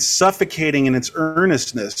it's suffocating in its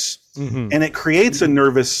earnestness, and it creates a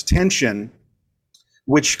nervous tension,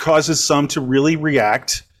 which causes some to really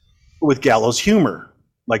react with gallows humor,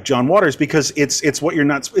 like John Waters, because it's what you're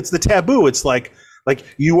not. It's the taboo. It's like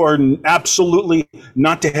you are absolutely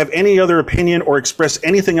not to have any other opinion or express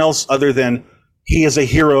anything else other than he is a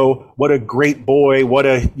hero. What a great boy. What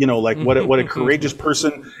a what a courageous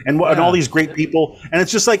person, and all these great people. And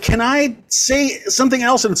it's just like, can I say something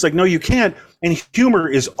else? And it's like, no, you can't. And humor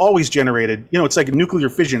is always generated. It's like nuclear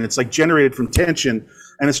fission. It's like generated from tension.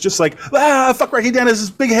 And it's just like, fuck Rocky Dennis,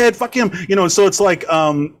 his big head, fuck him. So it's like,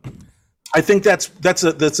 I think that's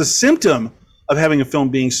a symptom of having a film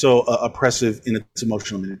being so oppressive in its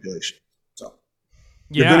emotional manipulation. So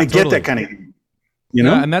you're going to get that kind of.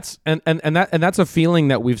 Yeah, and that's a feeling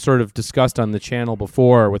that we've sort of discussed on the channel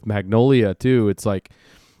before with Magnolia too. It's like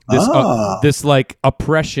this like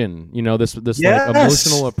oppression, this like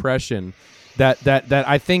emotional oppression that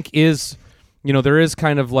I think is, there is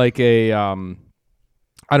kind of like a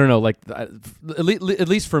I don't know, like at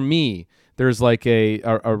least for me, there's like a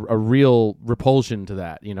real repulsion to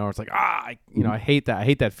that. It's like I hate that. I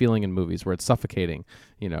hate that feeling in movies where it's suffocating.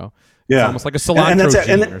 It's almost like a cilantro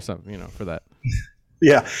gene or something. For that.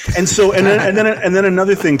 Yeah, and so and then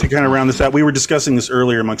another thing to kind of round this out. We were discussing this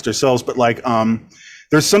earlier amongst ourselves, but like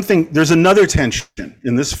there's another tension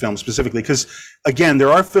in this film specifically because again, there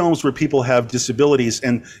are films where people have disabilities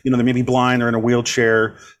and they may be blind or in a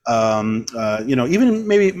wheelchair, even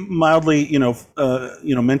maybe mildly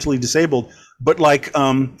mentally disabled, but like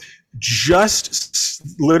just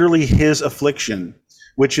literally his affliction,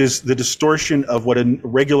 which is the distortion of what a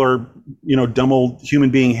regular dumb old human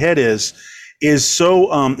being head is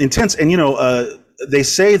so intense. And they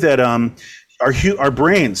say that our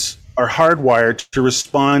brains are hardwired to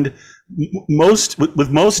respond with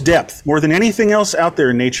most depth, more than anything else out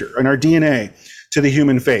there in nature, in our DNA, to the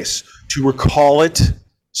human face, to recall it,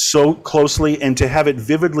 so closely, and to have it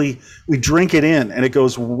vividly, we drink it in, and it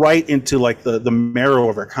goes right into like the marrow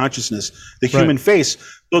of our consciousness, the human face.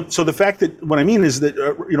 So the fact that, what I mean is that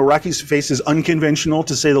Rocky's face is unconventional,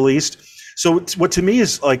 to say the least. So what to me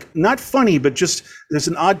is like not funny, but just there's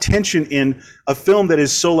an odd tension in a film that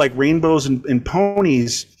is so like rainbows and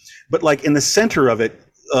ponies, but like in the center of it,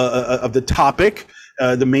 of the topic,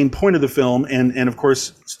 the main point of the film, and of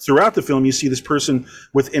course throughout the film you see this person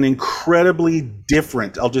with an incredibly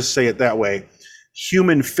different, I'll just say it that way,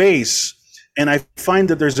 human face. And I find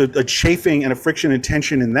that there's a chafing and a friction and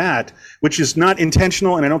tension in that, which is not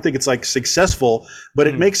intentional, and I don't think it's like successful, but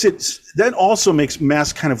it makes it, that also makes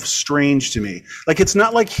Mask kind of strange to me. Like, it's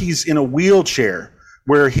not like he's in a wheelchair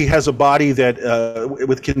where he has a body that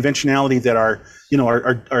with conventionality that our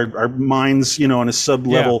minds, on a sub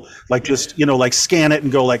level, like just, like scan it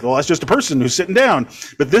and go like, well, that's just a person who's sitting down.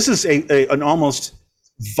 But this is an almost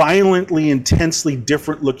violently, intensely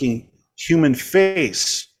different looking human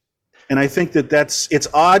face. And I think that it's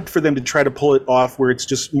odd for them to try to pull it off where it's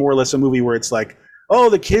just more or less a movie where it's like, oh,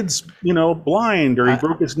 the kid's, blind, or he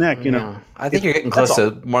broke his neck, I think you're getting close to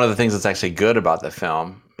one of the things that's actually good about the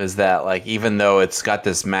film is that, like, even though it's got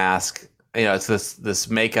this mask, it's this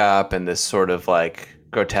makeup and this sort of like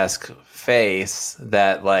grotesque face,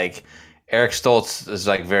 that like Eric Stoltz is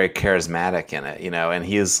like very charismatic in it, and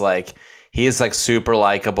he is like super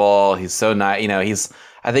likable. He's so nice,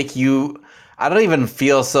 I don't even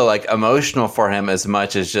feel so like emotional for him as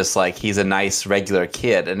much as just like he's a nice regular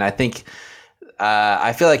kid, and I think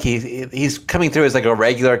I feel like he's coming through as like a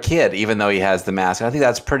regular kid, even though he has the mask. And I think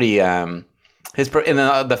that's pretty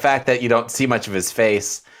the fact that you don't see much of his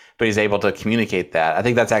face, but he's able to communicate that. I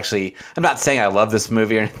think that's actually, I'm not saying I love this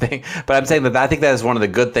movie or anything, but I'm saying that I think that is one of the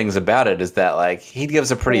good things about it, is that like he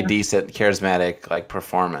gives a pretty decent, charismatic like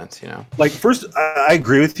performance. Like, first, I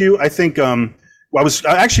agree with you. I think. I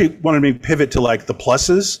actually wanted to pivot to like the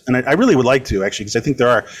pluses, and I really would like to, actually, because I think there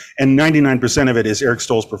are, and 99% of it is Eric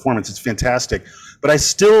Stoltz's performance. It's fantastic, but I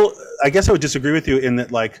guess I would disagree with you in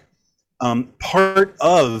that, like, part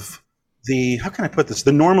of how can I put this?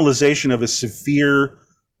 The normalization of a severe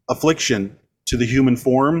affliction to the human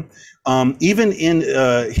form, even in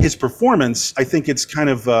his performance, I think it's kind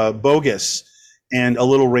of bogus and a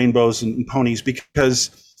little rainbows and ponies,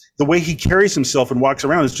 because the way he carries himself and walks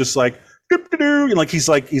around is just like,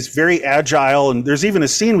 he's very agile, and there's even a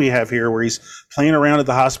scene we have here where he's playing around at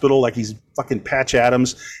the hospital like he's fucking Patch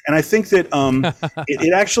Adams, and I think that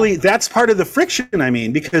it actually, that's part of the friction. I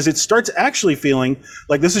mean, because it starts actually feeling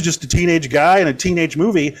like this is just a teenage guy in a teenage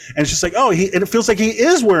movie, and it's just like, and it feels like he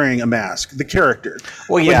is wearing a mask, the character.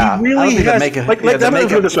 Well, yeah, he really has. Let me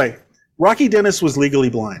put it this way: Rocky Dennis was legally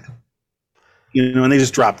blind, and they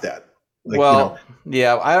just dropped that.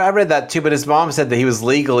 Yeah, I read that too, but his mom said that he was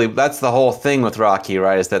legally, that's the whole thing with Rocky,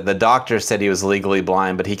 right? Is that the doctor said he was legally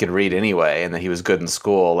blind, but he could read anyway, and that he was good in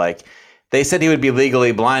school. Like, they said he would be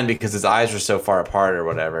legally blind because his eyes were so far apart or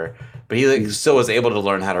whatever, but he still was able to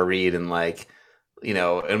learn how to read and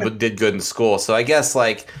and did good in school. So I guess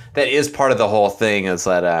like that is part of the whole thing, is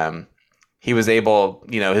that he was able,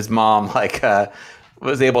 his mom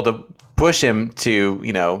was able to push him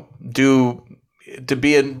to, to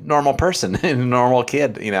be a normal person and a normal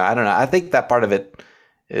kid. I don't know. I think that part of it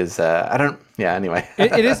is, anyway.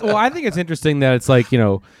 It is. Well, I think it's interesting that it's like,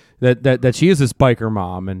 that she is this biker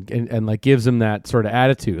mom and like gives him that sort of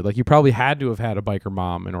attitude. Like, you probably had to have had a biker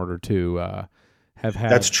mom in order to have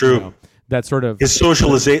had. That's true. That sort of his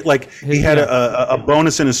socialization. Like, he had a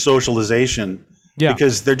bonus in his socialization. Yeah.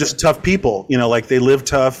 Because they're just tough people, like they live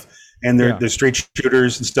tough. And they're straight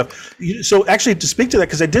shooters and stuff. So actually, to speak to that,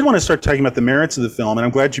 because I did want to start talking about the merits of the film, and I'm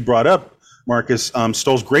glad you brought up, Marcus,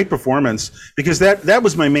 Stoll's great performance, because that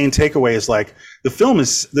was my main takeaway, is like, the film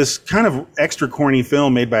is this kind of extra corny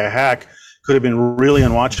film made by a hack, could have been really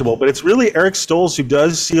unwatchable, but it's really Eric Stoltz who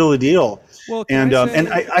does seal the deal. Well, and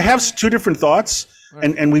I have two different thoughts,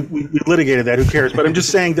 and we litigated that, who cares? But I'm just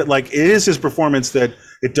saying that, like, it is his performance that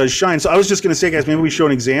it does shine. So I was just going to say, guys, maybe we show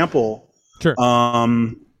an example. Sure.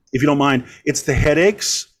 If you don't mind. It's the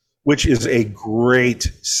headaches, which is a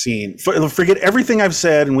great scene. Forget everything I've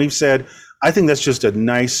said and we've said. I think that's just a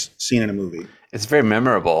nice scene in a movie. It's very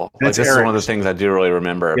memorable. Like, this is one of the things I do really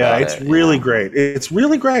remember about it. Yeah, it's really great. It's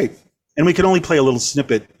really great. And we can only play a little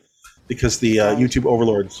snippet because the YouTube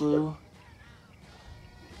overlords. Blue.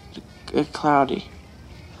 Cloudy.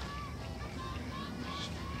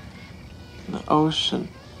 The ocean.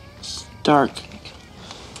 It's dark.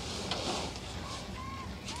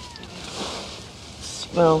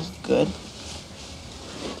 Smells good.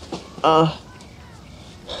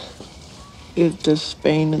 Get to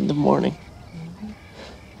Spain in the morning.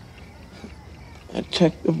 I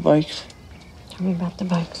protect the bikes. Tell me about the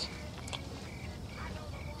bikes.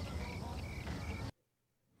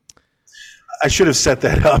 I should have set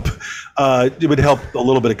that up. It would help a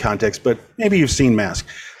little bit of context, but maybe you've seen Mask.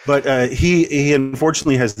 But he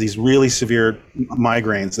unfortunately has these really severe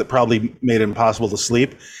migraines that probably made it impossible to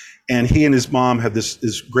sleep. And he and his mom had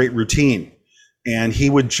this great routine. And she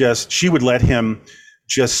would let him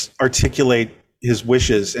just articulate his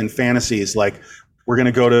wishes and fantasies, like, we're going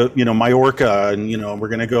to go to, Mallorca, and, we're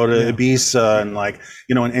going to go to Ibiza,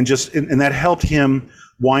 and that helped him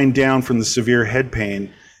wind down from the severe head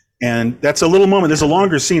pain. And that's a little moment. There's a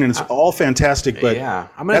longer scene, and it's all fantastic. But yeah,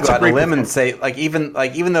 I'm gonna go out on a limb and say, even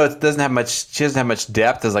though she doesn't have much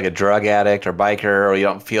depth as like a drug addict or biker, or you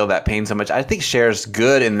don't feel that pain so much. I think Cher's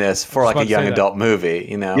good in this for like a young adult movie.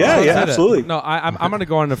 Yeah, absolutely. No, I'm gonna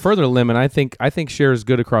go on a further limb, and I think Cher is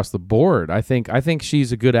good across the board. I think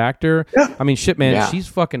she's a good actor. Yeah. I mean, shit, man, she's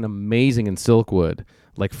fucking amazing in Silkwood.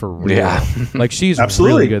 Like, for real. Yeah. Like, she's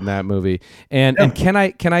really good in that movie. And can I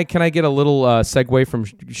get a little segue from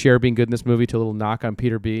Cher being good in this movie to a little knock on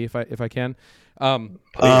Peter B, if I can?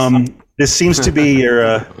 This seems to be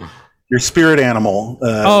your spirit animal.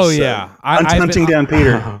 Hunting down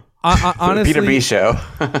Peter. Honestly, Peter B show.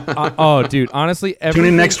 Dude, honestly, tune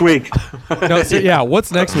in next week. No,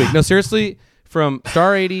 what's next week? No, seriously. From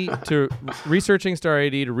Star 80 to researching Star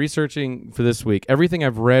 80 to researching for this week, everything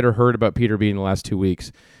I've read or heard about Peter B in the last 2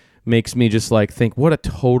 weeks makes me just think what a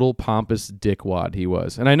total pompous dickwad he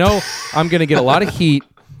was. And I know I'm going to get a lot of heat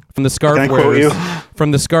from the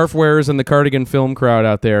scarf wearers and the cardigan film crowd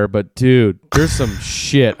out there, but dude, there's some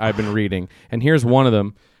shit I've been reading, and here's one of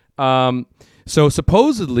them. So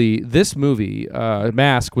supposedly this movie,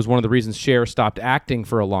 Mask, was one of the reasons Cher stopped acting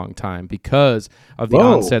for a long time because of the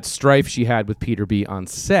on-set strife she had with Peter B on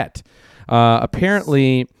set.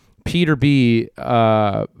 Apparently, Peter B,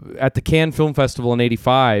 at the Cannes Film Festival in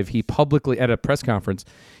 '85, he publicly, at a press conference,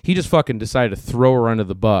 he just fucking decided to throw her under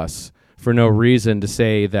the bus for no reason, to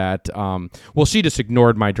say that, she just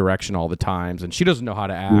ignored my direction all the times, and she doesn't know how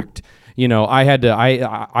to act. I had to,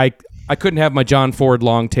 I couldn't have my John Ford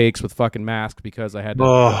long takes with fucking Mask because I had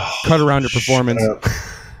to cut around her performance.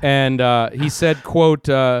 And he said, quote,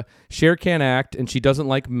 Cher can't act and she doesn't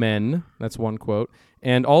like men. That's one quote.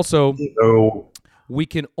 And also, we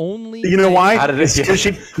can only... You know why? Because she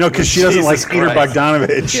doesn't like Peter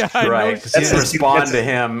Bogdanovich. Yeah, right. She didn't respond to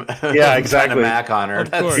him. Yeah, exactly. Trying to mac on her.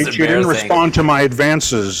 She didn't respond to my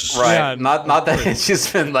advances. Right. Yeah. Not that she's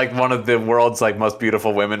been like one of the world's most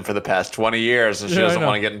beautiful women for the past 20 years, and she doesn't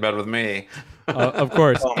want to get in bed with me. Of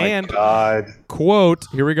course. Oh my God. Quote,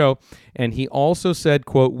 here we go. And he also said,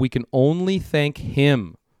 quote, we can only thank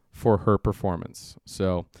him for her performance.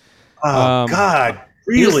 So, God.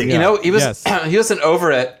 Really? He wasn't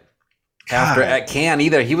over it at Cannes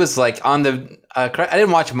either. He was on the. I didn't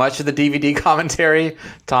watch much of the DVD commentary.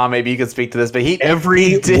 Tom, maybe you could speak to this, but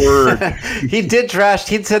every word he did trash.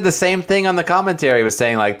 He said the same thing on the commentary. He was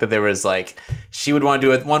saying that there was she would want to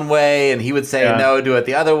do it one way, and he would say no, do it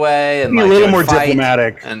the other way, and a little more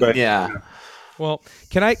diplomatic. And Well,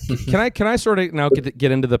 can I sort of now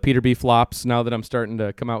get into the Peter B flops now that I'm starting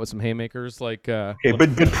to come out with some haymakers? Okay,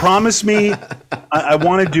 but promise me, I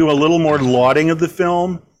want to do a little more lauding of the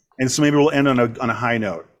film, and so maybe we'll end on a high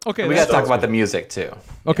note. Okay, we got to talk about the music too.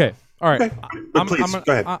 Okay, all right. Okay. Please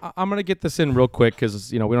go ahead. I'm gonna get this in real quick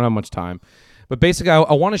because we don't have much time. But basically,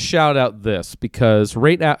 I want to shout out this because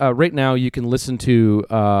right now you can listen to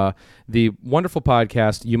the wonderful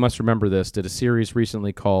podcast, You Must Remember This, did a series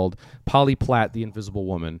recently called Polly Platt, the Invisible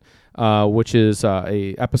Woman, which is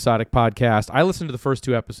a episodic podcast. I listened to the first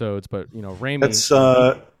 2 episodes, but Raimi. That's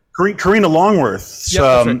Karina Longworth.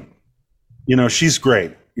 Yeah, that's right. She's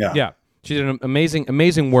great. Yeah. Yeah. She did an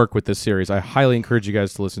amazing work with this series. I highly encourage you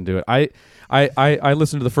guys to listen to it. I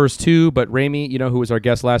listened to the first 2, but Raimi, who was our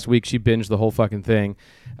guest last week, she binged the whole fucking thing.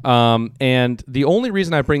 And the only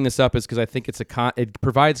reason I bring this up is because I think it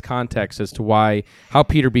provides context as to how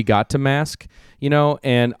Peter B got to Mask.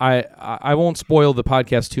 And I won't spoil the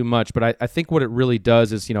podcast too much, but I think what it really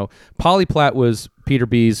does is, Polly Platt was Peter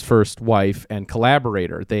B's first wife and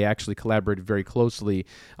collaborator. They actually collaborated very closely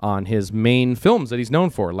on his main films that he's known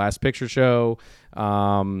for: Last Picture Show,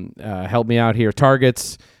 Help Me Out Here,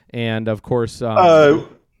 Targets, and of course,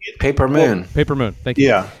 Paper Moon. Paper Moon. Thank you.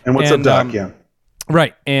 Yeah, and What's Up, Doc? Yeah.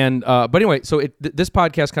 Right, and but anyway, so this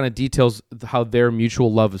podcast kind of details how their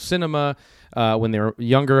mutual love of cinema, when they were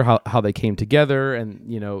younger, how they came together, and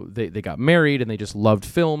they got married, and they just loved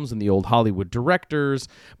films and the old Hollywood directors.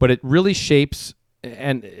 But it really shapes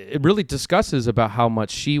and it really discusses about how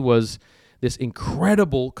much she was this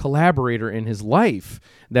incredible collaborator in his life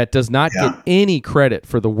that does not get any credit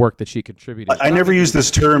for the work that she contributed. I never use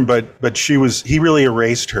this term, but he really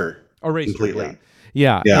erased her completely. Her,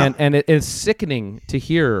 yeah. And it's sickening to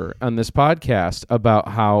hear on this podcast about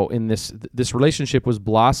how in this relationship was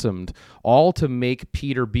blossomed all to make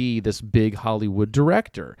Peter B this big Hollywood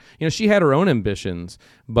director. You know, she had her own ambitions,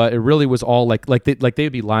 but it really was all like they'd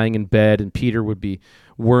be lying in bed and Peter would be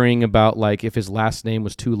worrying about like if his last name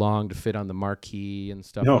was too long to fit on the marquee and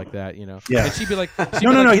stuff like that, you know. Yeah. And she'd be like,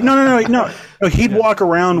 no. He'd walk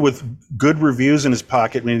around with good reviews in his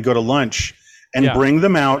pocket when he'd go to lunch and bring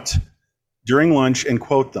them out during lunch and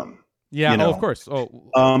quote them. Yeah, you know? of course. No,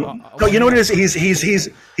 you know what it is?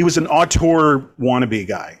 He was an auteur wannabe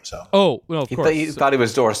guy. So. Oh, well, of course. He thought he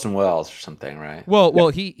was Orson Welles or something, right? Well,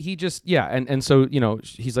 he just and so you know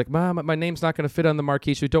he's like, Mom, my name's not going to fit on the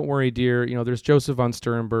marquee. So don't worry, dear. You know, there's Joseph von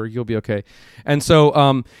Sternberg. You'll be okay. And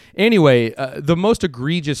so anyway, the most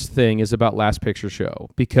egregious thing is about Last Picture Show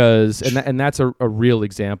because that's a real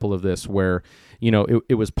example of this where. You know,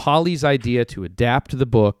 it was Polly's idea to adapt the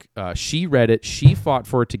book. She read it. She fought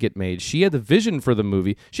for it to get made. She had the vision for the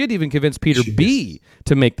movie. She had even convinced Peter B.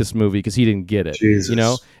 to make this movie because he didn't get it. Jesus. You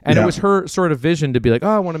know, and it was her sort of vision to be like, oh,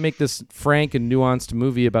 I want to make this frank and nuanced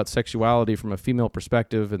movie about sexuality from a female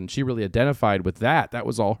perspective, and she really identified with that. That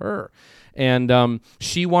was all her. And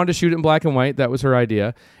she wanted to shoot it in black and white. That was her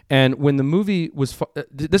idea. And when the movie was,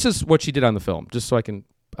 this is what she did on the film, just so I can,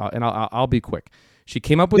 and I'll be quick. She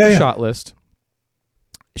came up with the shot list.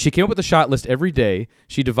 She came up with a shot list every day.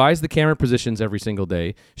 She devised the camera positions every single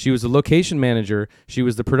day. She was the location manager. She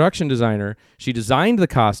was the production designer. She designed the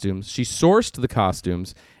costumes. She sourced the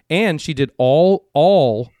costumes. And she did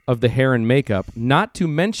all of the hair and makeup, not to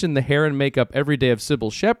mention the hair and makeup every day of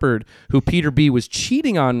Sybil Shepherd, who Peter B. was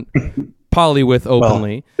cheating on Polly with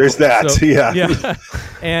openly. Well, there's that, so, yeah.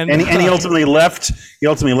 And he ultimately left. He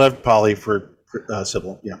ultimately left Polly for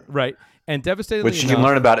Sybil. Yeah. Right. And devastatingly which you can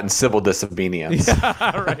learn about in Civil Disobedience.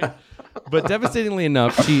 Yeah, right. But devastatingly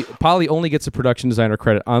enough, Polly only gets a production designer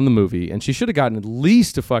credit on the movie, and she should have gotten at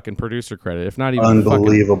least a fucking producer credit, if not even a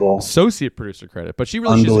fucking associate producer credit. But she's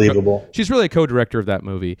really a co-director of that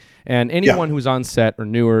movie, and anyone who's on set or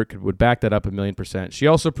knew her would back that up 1,000,000%. She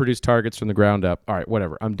also produced Targets from the ground up. All right,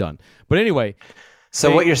 whatever. I'm done. But anyway.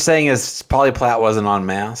 So what you're saying is Polly Platt wasn't on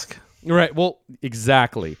Mask? Right. Well,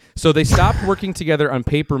 exactly. So they stopped working together on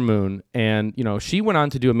Paper Moon, and you know she went on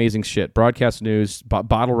to do amazing shit. Broadcast News,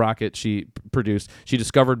 Bottle Rocket. She produced. She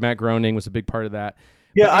discovered Matt Groening, was a big part of that.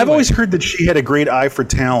 Yeah, anyway, I've always heard that she had a great eye for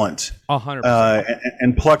talent, 100%,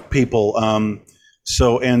 and plucked people.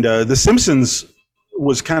 The Simpsons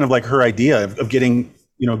was kind of like her idea of getting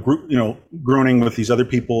Groening with these other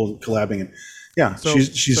people collabing. And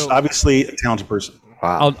she's obviously a talented person.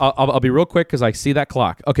 Wow. I'll be real quick because I see that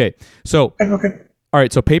clock. Okay, so all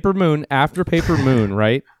right, so Paper Moon, after Paper Moon,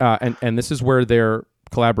 right, and this is where their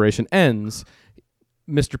collaboration ends.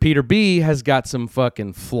 Mr. Peter B. has got some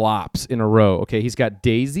fucking flops in a row. Okay, he's got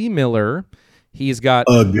Daisy Miller. He's got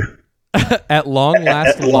At Long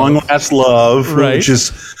Last Love, right, which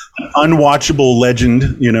is an unwatchable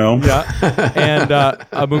legend, you know. Yeah, and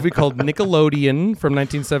a movie called Nickelodeon from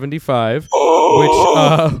 1975,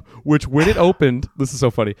 which when it opened, this is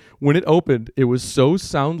so funny. When it opened, it was so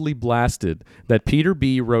soundly blasted that Peter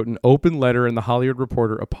B. wrote an open letter in the Hollywood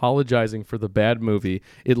Reporter apologizing for the bad movie.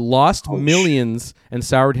 It lost millions and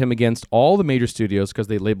soured him against all the major studios because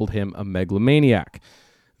they labeled him a megalomaniac.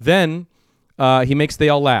 Then he makes They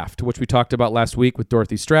All Laughed, which we talked about last week with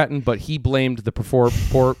Dorothy Stratton, but he blamed the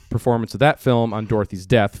poor performance of that film on Dorothy's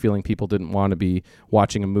death, feeling people didn't want to be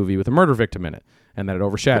watching a movie with a murder victim in it, and that it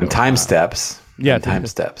overshadowed. And time steps. Yeah, time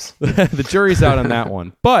steps. The jury's out on that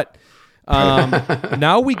one. But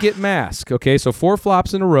now we get Mask. Okay, so 4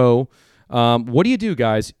 flops in a row. What do you do,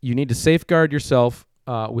 guys? You need to safeguard yourself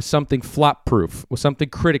with something flop-proof, with something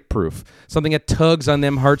critic-proof, something that tugs on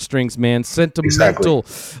them heartstrings, man. Sentimental.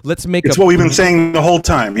 Exactly. Let's make it's what we've been saying the whole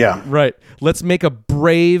time. Yeah. Right. Let's make a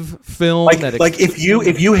brave film.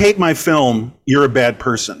 If you hate my film, you're a bad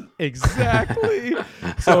person. Exactly.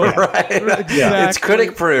 So right. Exactly. Yeah. It's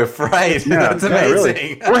critic-proof, right? Yeah, that's amazing.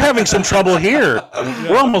 Really. We're having some trouble here.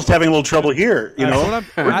 Yeah. We're almost having a little trouble here. You know,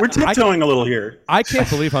 we're tiptoeing a little here. I can't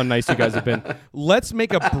believe how nice you guys have been. Let's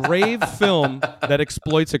make a brave film that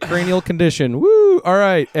exploits a cranial condition. Woo! All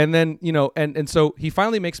right. And then, and so he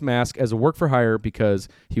finally makes Mask as a work for hire because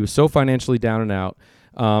he was so financially down and out.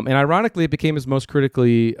 And ironically, it became his most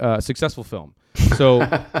critically successful film. So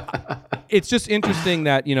it's just interesting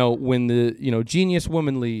that, when the, genius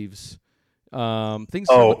woman leaves, things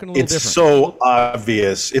are looking a little different. It's so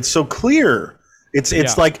obvious. It's so clear.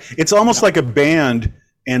 It's like, it's almost like a band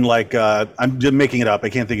and like I'm just making it up. I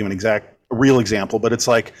can't think of a real example, but it's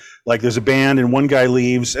like there's a band and one guy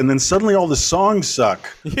leaves, and then suddenly all the songs suck.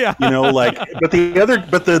 Yeah, but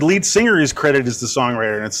the lead singer is credited as the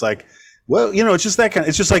songwriter, and it's like, well, it's just that kind of.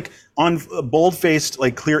 It's just like on bold-faced,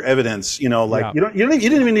 like clear evidence. You didn't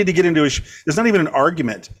even need to get into there's not even an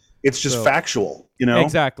argument. It's just factual.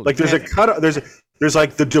 Exactly. Like there's a cut. There's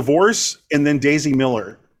like the divorce and then Daisy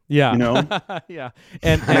Miller. Yeah. Yeah.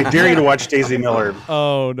 And I dare you to watch Daisy Miller.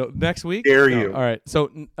 Oh no! Next week? Dare you? All right.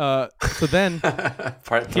 So then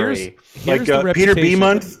part 3, here's the Peter B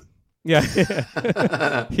month. Yeah.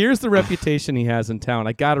 Here's the reputation he has in town.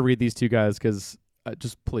 I got to read these two guys because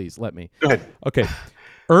just please let me. Go ahead. Okay.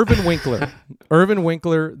 Irvin Winkler. Irvin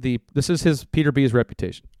Winkler. This is his Peter B's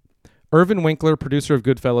reputation. Irvin Winkler, producer of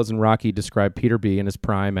Goodfellas and Rocky, described Peter B in his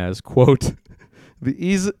prime as, quote,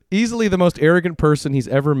 easily the most arrogant person he's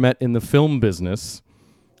ever met in the film business.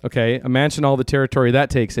 Okay, imagine all the territory that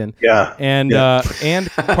takes in. Yeah. And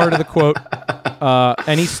part of the quote,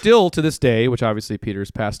 and he still to this day, which obviously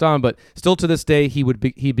Peter's passed on, but still to this day,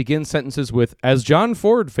 he begins sentences with, as John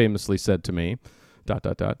Ford famously said to me, ...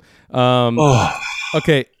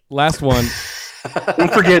 Okay, last one.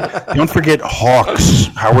 Don't forget Hawks,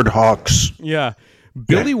 Howard Hawks. Yeah.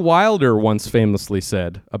 Billy Wilder once famously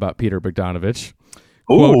said about Peter Bogdanovich,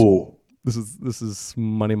 quote, "Ooh, this is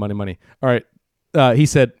money. All right." He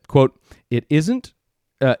said, quote, it isn't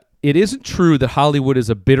true that Hollywood is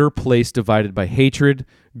a bitter place divided by hatred,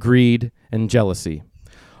 greed, and jealousy.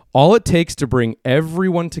 All it takes to bring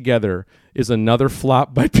everyone together is another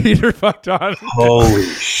flop by Peter Bogdanovich." Holy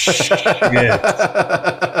shit.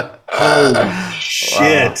 Holy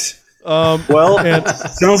shit. Well, it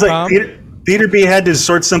sounds like Peter B had to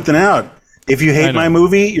sort something out. If you hate my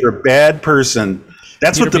movie, you're a bad person.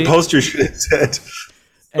 That's Peter what the B. poster should have said.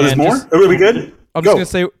 And There's more? Are we good? I'm just going to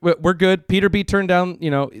say we're good. Peter B turned down,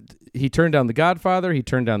 he turned down The Godfather, he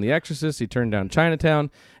turned down The Exorcist, he turned down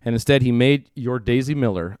Chinatown, and instead he made your Daisy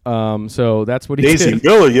Miller. So that's what he did. Daisy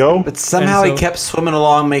Miller, yo. But somehow he kept swimming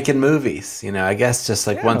along making movies. I guess just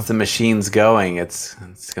like once the machine's going, it's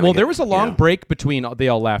gonna Well, there was a long break between They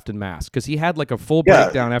All Laughed and Mask because he had like a full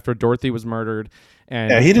breakdown after Dorothy was murdered.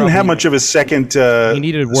 And he didn't have much of a second. He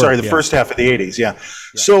needed work. The first half of the 80s. Yeah.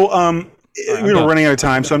 So, running out of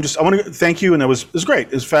time. So I want to thank you, and it was great.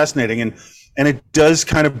 It was fascinating, and it does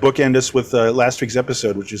kind of bookend us with last week's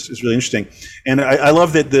episode, which is really interesting. And I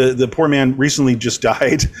love that the poor man recently just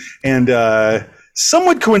died, and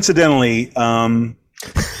somewhat coincidentally,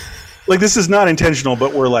 like this is not intentional,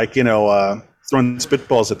 but we're like throwing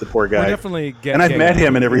spitballs at the poor guy. We're definitely and I've met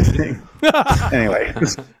him and everything. Anyway,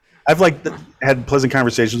 I've had pleasant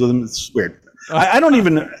conversations with him. It's weird. I'm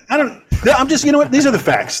just, these are the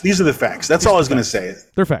facts. That's all I was going to say.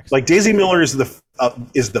 They're facts. Like Daisy Miller is the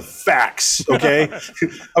facts. Okay.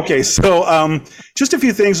 Okay. So, just a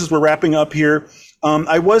few things as we're wrapping up here.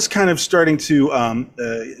 I was kind of starting to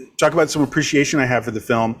talk about some appreciation I have for the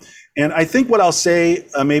film. And I think what I'll say,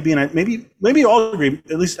 maybe you all agree,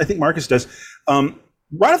 at least I think Marcus does. Right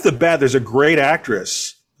off the bat, there's a great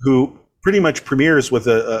actress who pretty much premieres with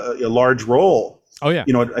a large role. Oh, yeah.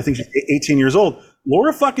 I think she's 18 years old.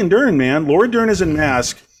 Laura fucking Dern, man. Laura Dern is in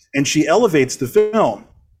Mask, and she elevates the film.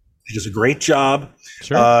 She does a great job.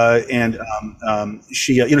 Sure. And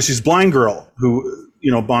she, she's a blind girl who,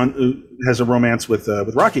 who has a romance with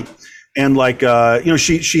Rocky. And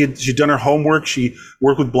she'd done her homework. She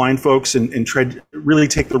worked with blind folks and tried to really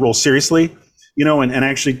take the role seriously, and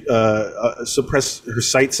actually suppress her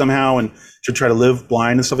sight somehow and to try to live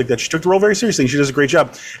blind and stuff like that. She took the role very seriously, and she does a great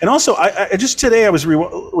job. And also, I just today I was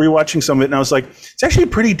rewatching some of it, and I was like, it's actually a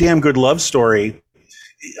pretty damn good love story,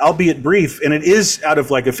 albeit brief, and it is out of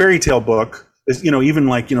like a fairy tale book. Even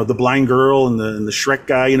like the blind girl and the Shrek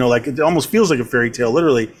guy. It almost feels like a fairy tale,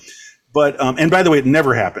 literally. But and by the way, it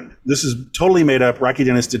never happened. This is totally made up. Rocky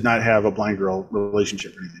Dennis did not have a blind girl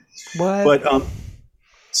relationship or anything. What? But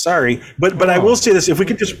sorry, but I will say this: if we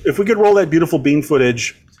could roll that beautiful bean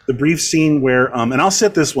footage, the brief scene where and I'll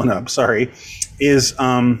set this one up. Sorry, is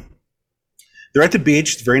they're at the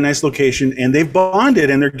beach, it's a very nice location, and they've bonded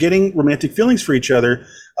and they're getting romantic feelings for each other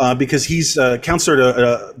because he's a counselor at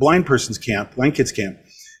a blind kids camp,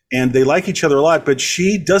 and they like each other a lot. But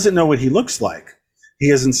she doesn't know what he looks like. He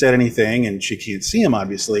hasn't said anything, and she can't see him,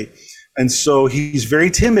 obviously. And so he's very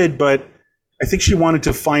timid, but I think she wanted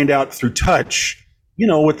to find out through touch,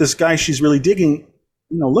 what this guy she's really digging,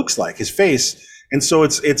 looks like, his face. And so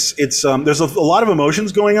it's there's a lot of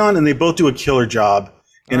emotions going on, and they both do a killer job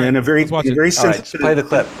in a very sensitive. All right, play the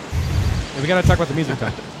clip. And we got to talk about the music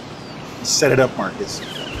time. Set it up, Marcus.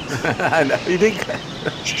 I know, you did.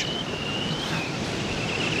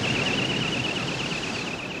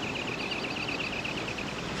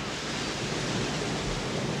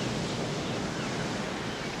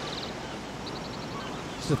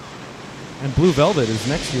 And Blue Velvet is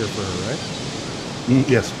next year for her, right?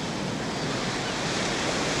 Yes.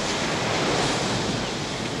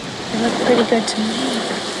 You look pretty good to me.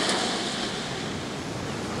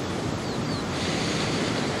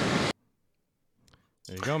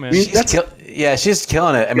 There you go, man. She's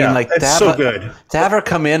killing it. I mean, like that's so good. To have her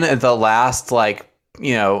come in at the last third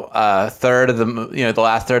of the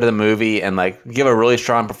last third of the movie and like give a really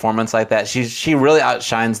strong performance like that. She really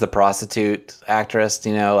outshines the prostitute actress.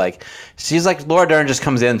 Like she's like Laura Dern just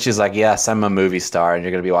comes in. And she's like, yes, I'm a movie star, and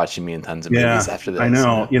you're gonna be watching me in tons of movies after this. I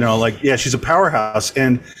know. She's a powerhouse,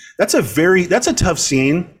 and that's a tough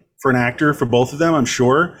scene for an actor, for both of them, I'm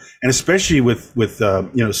sure, and especially with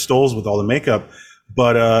Stoles with all the makeup.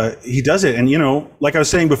 But he does it, and like I was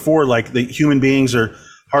saying before, like the human beings are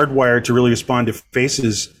hardwired to really respond to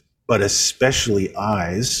faces, but especially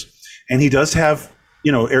eyes. And he does have,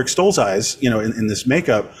 Eric Stoll's eyes, in this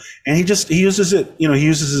makeup, and he uses it, he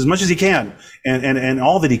uses as much as he can, and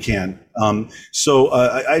all that he can. So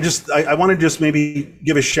I want to just maybe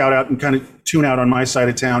give a shout out and kind of tune out on my side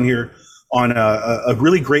of town here on a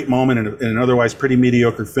really great moment in an otherwise pretty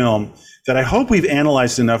mediocre film that I hope we've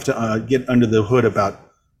analyzed enough to get under the hood about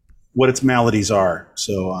what its maladies are.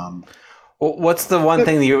 So, well, what's the one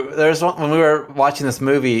thing when we were watching this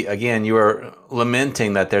movie again, you were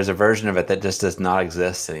lamenting that there's a version of it that just does not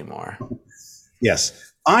exist anymore.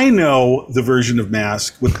 Yes, I know the version of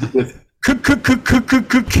Mask with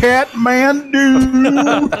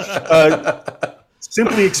Kathmandu.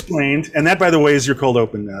 Simply explained, and that, by the way, is your cold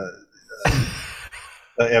open.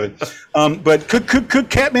 Evan. But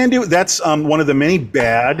Kathmandu, that's one of the many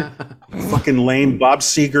bad, fucking lame Bob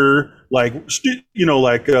Seger,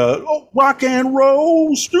 rock and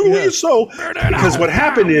roll, Stewie. So, because what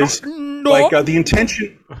happened is, the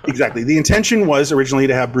intention was originally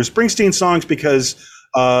to have Bruce Springsteen songs because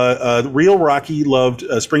real Rocky loved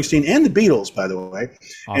Springsteen and the Beatles, by the way.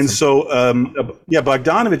 Awesome. And so,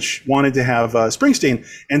 Bogdanovich wanted to have Springsteen,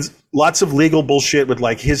 and lots of legal bullshit with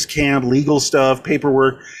like his camp, legal stuff,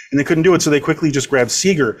 paperwork, and they couldn't do it. So they quickly just grabbed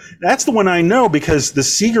Seeger. That's the one I know because the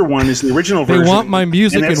Seeger one is the original version. They want my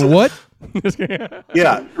music and what?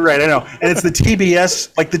 Yeah, right. I know. And it's the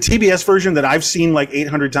TBS version that I've seen like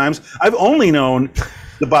 800 times. I've only known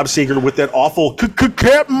the Bob Seger with that awful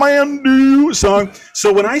Kathmandu song.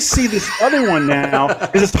 So when I see this other one now,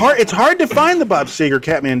 because it's hard to find the Bob Seger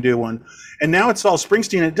Kathmandu one, and now it's all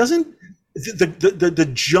Springsteen. It doesn't. The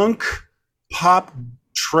junk pop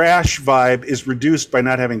trash vibe is reduced by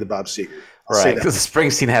not having the Bob Seger. Right, because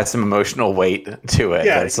Springsteen had some emotional weight to it.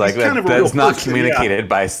 Yeah, that's like that's not communicated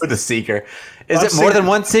by the Seeker. Is it more than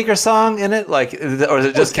one Seeker song in it? Or is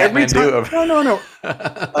it just Kathmandu? No.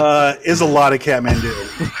 Is a lot of Kathmandu.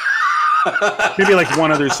 Maybe like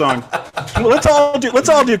one other song. Well, let's all do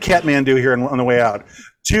Kathmandu here on the way out.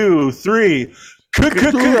 2, 3.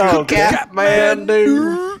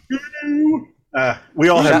 Kathmandu. We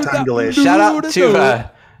all have time delays. Shout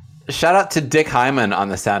out to Dick Hyman on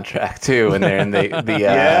the soundtrack too, and they're in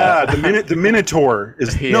the Minotaur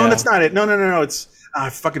is no, that's not it. No. It's I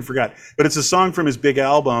fucking forgot, but it's a song from his big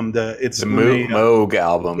album. It's the Moog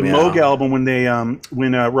album. The Moog album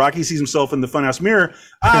when Rocky sees himself in the funhouse mirror.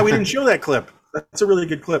 We didn't show that clip. That's a really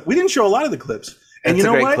good clip. We didn't show a lot of the clips. And you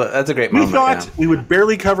know what? That's a great moment. We thought we would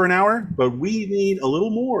barely cover an hour, but we need a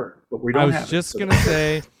little more. But we don't have it. I was just going to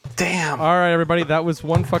say... Damn. All right, everybody. That was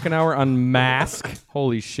one fucking hour on Mask.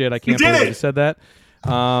 Holy shit. I can't believe you said that.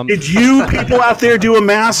 Did you people out there do a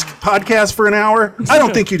Mask podcast for an hour? I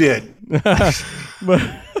don't think you did. But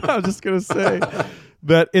I was just going to say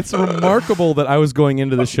that it's remarkable that I was going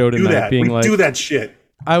into the show tonight do that shit.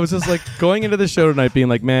 I was just like going into the show tonight being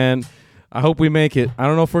like, man... I hope we make it. I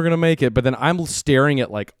don't know if we're going to make it, but then I'm staring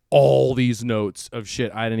at like all these notes of shit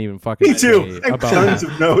I didn't even fucking Me too. I have tons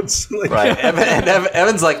of notes. Right.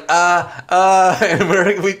 Evan's like,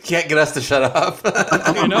 and we can't get us to shut up.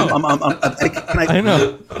 I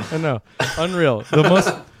know. Unreal. The most...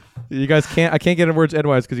 You guys can't. I can't get in words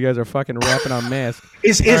edgewise because you guys are fucking rapping on Mask.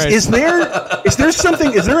 Is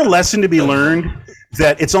there a lesson to be learned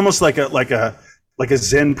that it's almost like a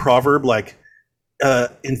Zen proverb, like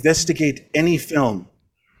investigate any film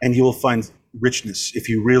and you will find richness if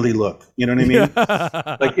you really look. You know what I mean?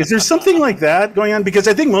 Like, is there something like that going on? Because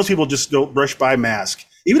I think most people just don't brush by Mask,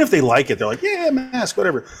 even if they like it. They're like, yeah, Mask,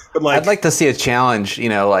 whatever. But like, I'd like to see a challenge.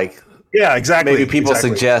 Yeah, exactly. Maybe people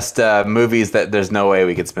suggest movies that there's no way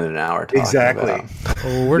we could spend an hour talking about.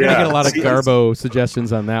 Oh, we're gonna get a lot of Garbo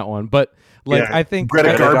suggestions on that one, but I think Greta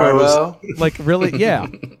Garbo, really, yeah.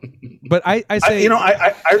 But I say,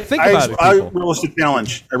 I think about it. I relish the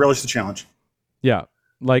challenge. Yeah,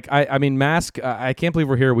 Like I mean, Mask. I can't believe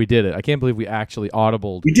we're here. We did it. I can't believe we actually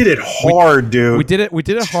audibled. We did it hard, dude. We did it. We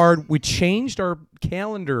did it hard. We changed our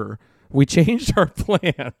calendar. We changed our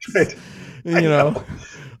plans. Right. You know.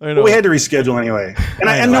 I know. But we had to reschedule anyway. And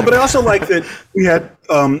I know, but I also like that we had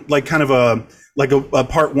like kind of a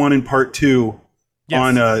part 1 and part 2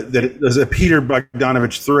 on that there's a Peter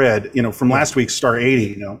Bogdanovich thread, you know, from last week's Star 80.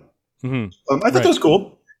 You know, I thought that was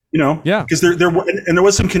cool. You know, because there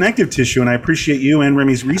was some connective tissue, and I appreciate you and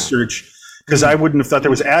Remy's research because I wouldn't have thought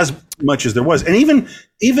there was as much as there was, and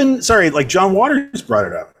even sorry, like John Waters brought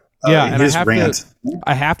it up. And his rant.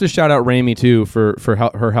 I have to shout out Remy too for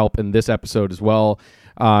her help in this episode as well.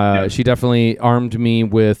 She definitely armed me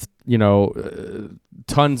with, you know,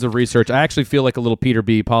 tons of research. I actually feel like a little Peter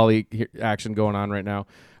B. Polly action going on right now.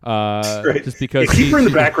 Just because keep her in the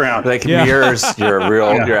background, like mirrors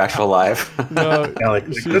your actual life.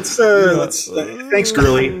 Let's thanks,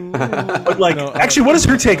 girly. But like, actually, what is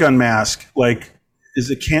her take on Mask? Like, is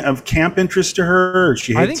it of camp interest to her, or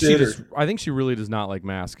she hates I think she really does not like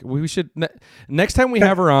Mask. We should next time we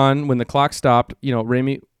have her on when the clock stopped. You know,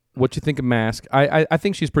 Remy, what you think of Mask? I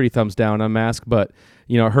think she's pretty thumbs down on Mask, but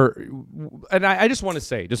you know her. And I just want to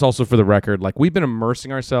say, just also for the record, like we've been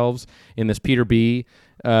immersing ourselves in this Peter B.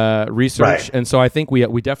 Research, and so I think we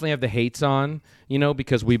definitely have the hates on, you know,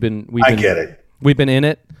 because we've been get it. We've been in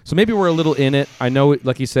it, so maybe we're a little in it. I know,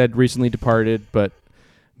 like you said, recently departed, but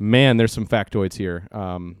man, there's some factoids here.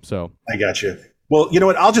 So I got you. Well, you know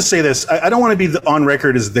what? I'll just say this. I don't want to be on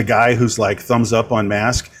record as the guy who's like thumbs up on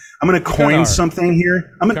Mask. I'm going to coin something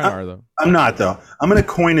here. I'm not though. I'm going to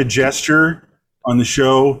coin a gesture on the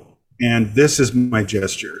show, and this is my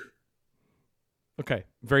gesture. Okay,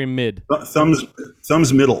 very mid.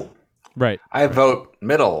 Thumbs middle. Right. I vote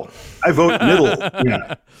middle.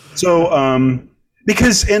 Yeah. So,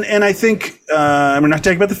 because and I think we're not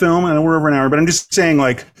talking about the film. I know we're over an hour, but I'm just saying,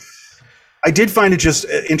 like, I did find it just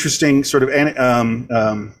interesting, sort of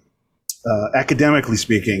academically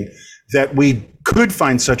speaking, that we could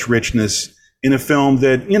find such richness in a film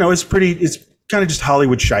that, you know, is pretty. It's kind of just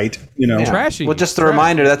Hollywood shite, you know, trashy. Well, just a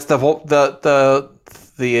reminder. That's the whole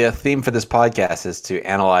the theme for this podcast is to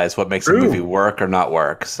analyze what makes a movie work or not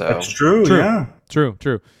work. So that's true. Yeah. True.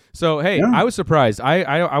 So hey, I was surprised.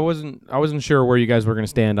 I wasn't sure where you guys were going to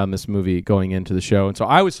stand on this movie going into the show, and so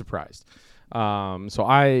I was surprised. So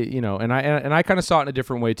I, you know, and I kind of saw it in a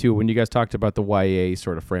different way too. When you guys talked about the YA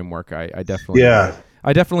sort of framework, I definitely,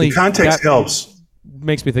 the context helps.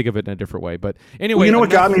 Makes me think of it in a different way. But anyway, well, you know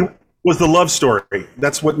what got me was the love story.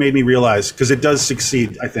 That's what made me realize, because it does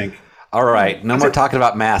succeed, I think. All right, no more talking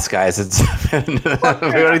about Mask, guys. We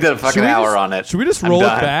already did a fucking hour on it. Should we just roll it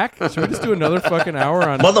back? Should we just do another fucking hour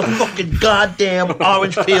on motherfucking goddamn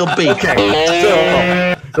orange peel beef? Okay,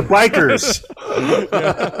 so the bikers.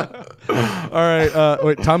 All right,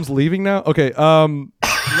 wait. Tom's leaving now. Okay.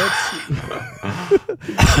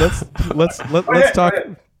 Let's talk.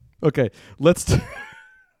 Okay,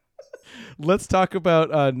 let's talk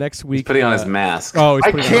about next week. He's putting on his mask. Oh,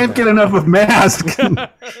 I can't get enough of Mask.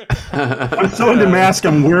 I'm so into Mask.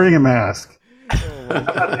 I'm wearing a mask. You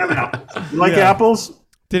like apples?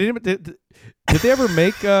 Did they ever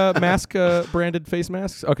make mask branded face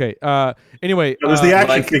masks? Okay. Anyway, it was the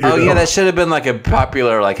action figure. Oh yeah, that should have been like a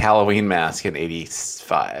popular like Halloween mask in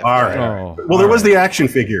 '85. All right. Well, there was the action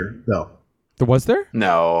figure though. Was there?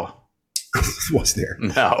 No. Was there?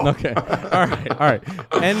 No. Okay. All right.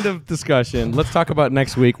 End of discussion. Let's talk about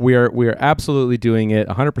next week. We are absolutely doing it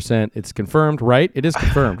 100%. It's confirmed, right? It is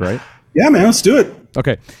confirmed, right? Yeah, man. Let's do it.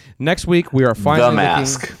 Okay. Next week we are finally The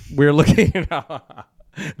Mask. We're looking.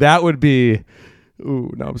 That would be. Ooh,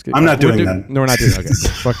 no, I'm just kidding. I'm not doing that. No, we're not doing. Okay,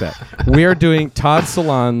 fuck that. We are doing Todd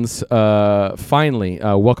Salon's. Finally,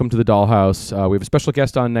 welcome to the Dollhouse. We have a special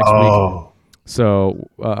guest on next week. So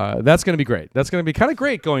that's going to be great. That's going to be kind of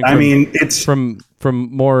great going. It's from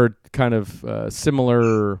more kind of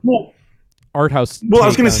similar art house. Well, I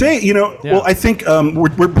was going to say, you know, well, I think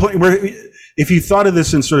we're if you thought of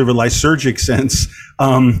this in sort of a lysergic sense,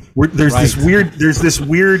 there's this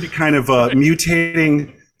weird kind of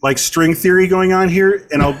mutating like string theory going on here,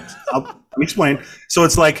 and let me explain. So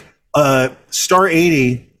it's like Star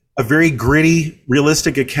 80, a very gritty,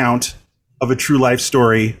 realistic account of a true life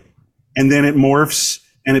story. And then it morphs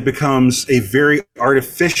and it becomes a very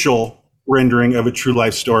artificial rendering of a true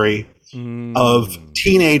life story of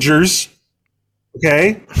teenagers.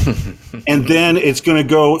 Okay. And then it's going to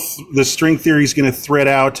go, the string theory is going to thread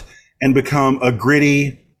out and become a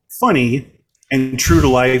gritty, funny, and true to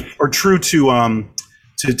life, or true to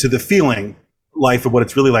the feeling life of what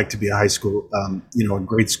it's really like to be a high school, you know,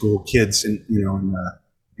 grade school kids and, you know, and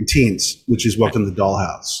teens, which is Welcome to the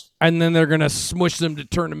Dollhouse. And then they're gonna smush them to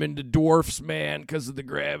turn them into dwarfs, man, because of the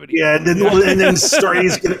gravity. Yeah, and then Star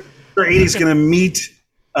 80's gonna meet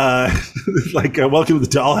Welcome to the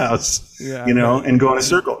Dollhouse, and go in a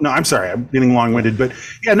circle. No, I'm sorry, I'm getting long-winded, but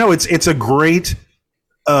yeah, no, it's a great.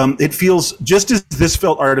 It feels just as this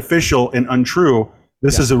felt artificial and untrue.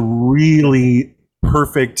 This is a really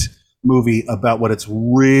perfect movie about what it's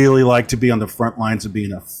really like to be on the front lines of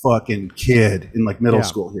being a fucking kid in like middle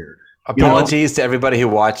school here. Apologies to everybody who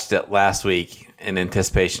watched it last week in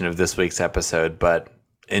anticipation of this week's episode, but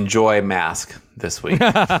enjoy Mask this week.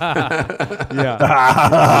 But yeah,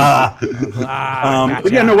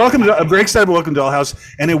 no, I'm very excited about Welcome to Dollhouse,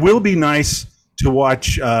 and it will be nice to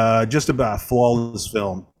watch just about a flawless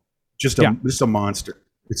film. Just a monster.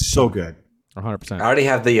 It's so good. 100%. I already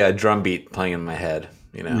have the drum beat playing in my head.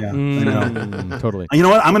 You know, I know. Totally. You know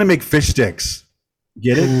what? I'm going to make fish sticks.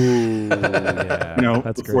 Get it?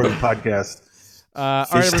 That's before great. the podcast. All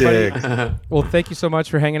right, everybody. Well, thank you so much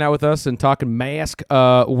for hanging out with us and talking Mask.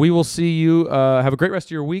 We will see you. Have a great rest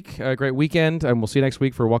of your week, a great weekend, and we'll see you next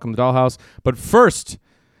week for Welcome to the Dollhouse. But first,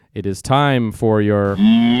 it is time for your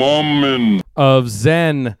moment of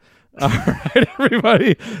Zen. All right,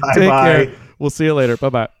 everybody. Take care. We'll see you later.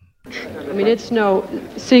 Bye-bye. I mean, it's no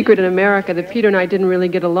secret in America that Peter and I didn't really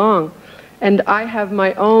get along. And I have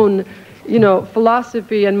my own,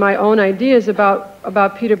 philosophy and my own ideas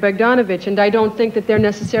about Peter Bogdanovich, and I don't think that they're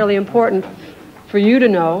necessarily important for you to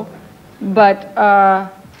know. But,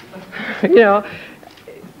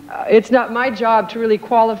 it's not my job to really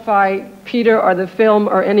qualify Peter or the film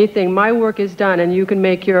or anything. My work is done, and you can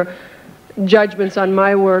make your judgments on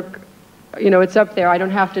my work. It's up there. I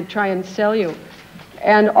don't have to try and sell you.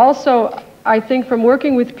 And also, I think from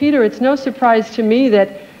working with Peter, it's no surprise to me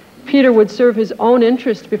that Peter would serve his own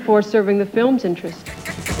interest before serving the film's interest.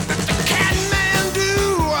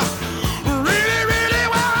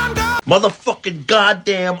 Motherfucking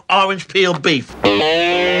goddamn orange peel beef.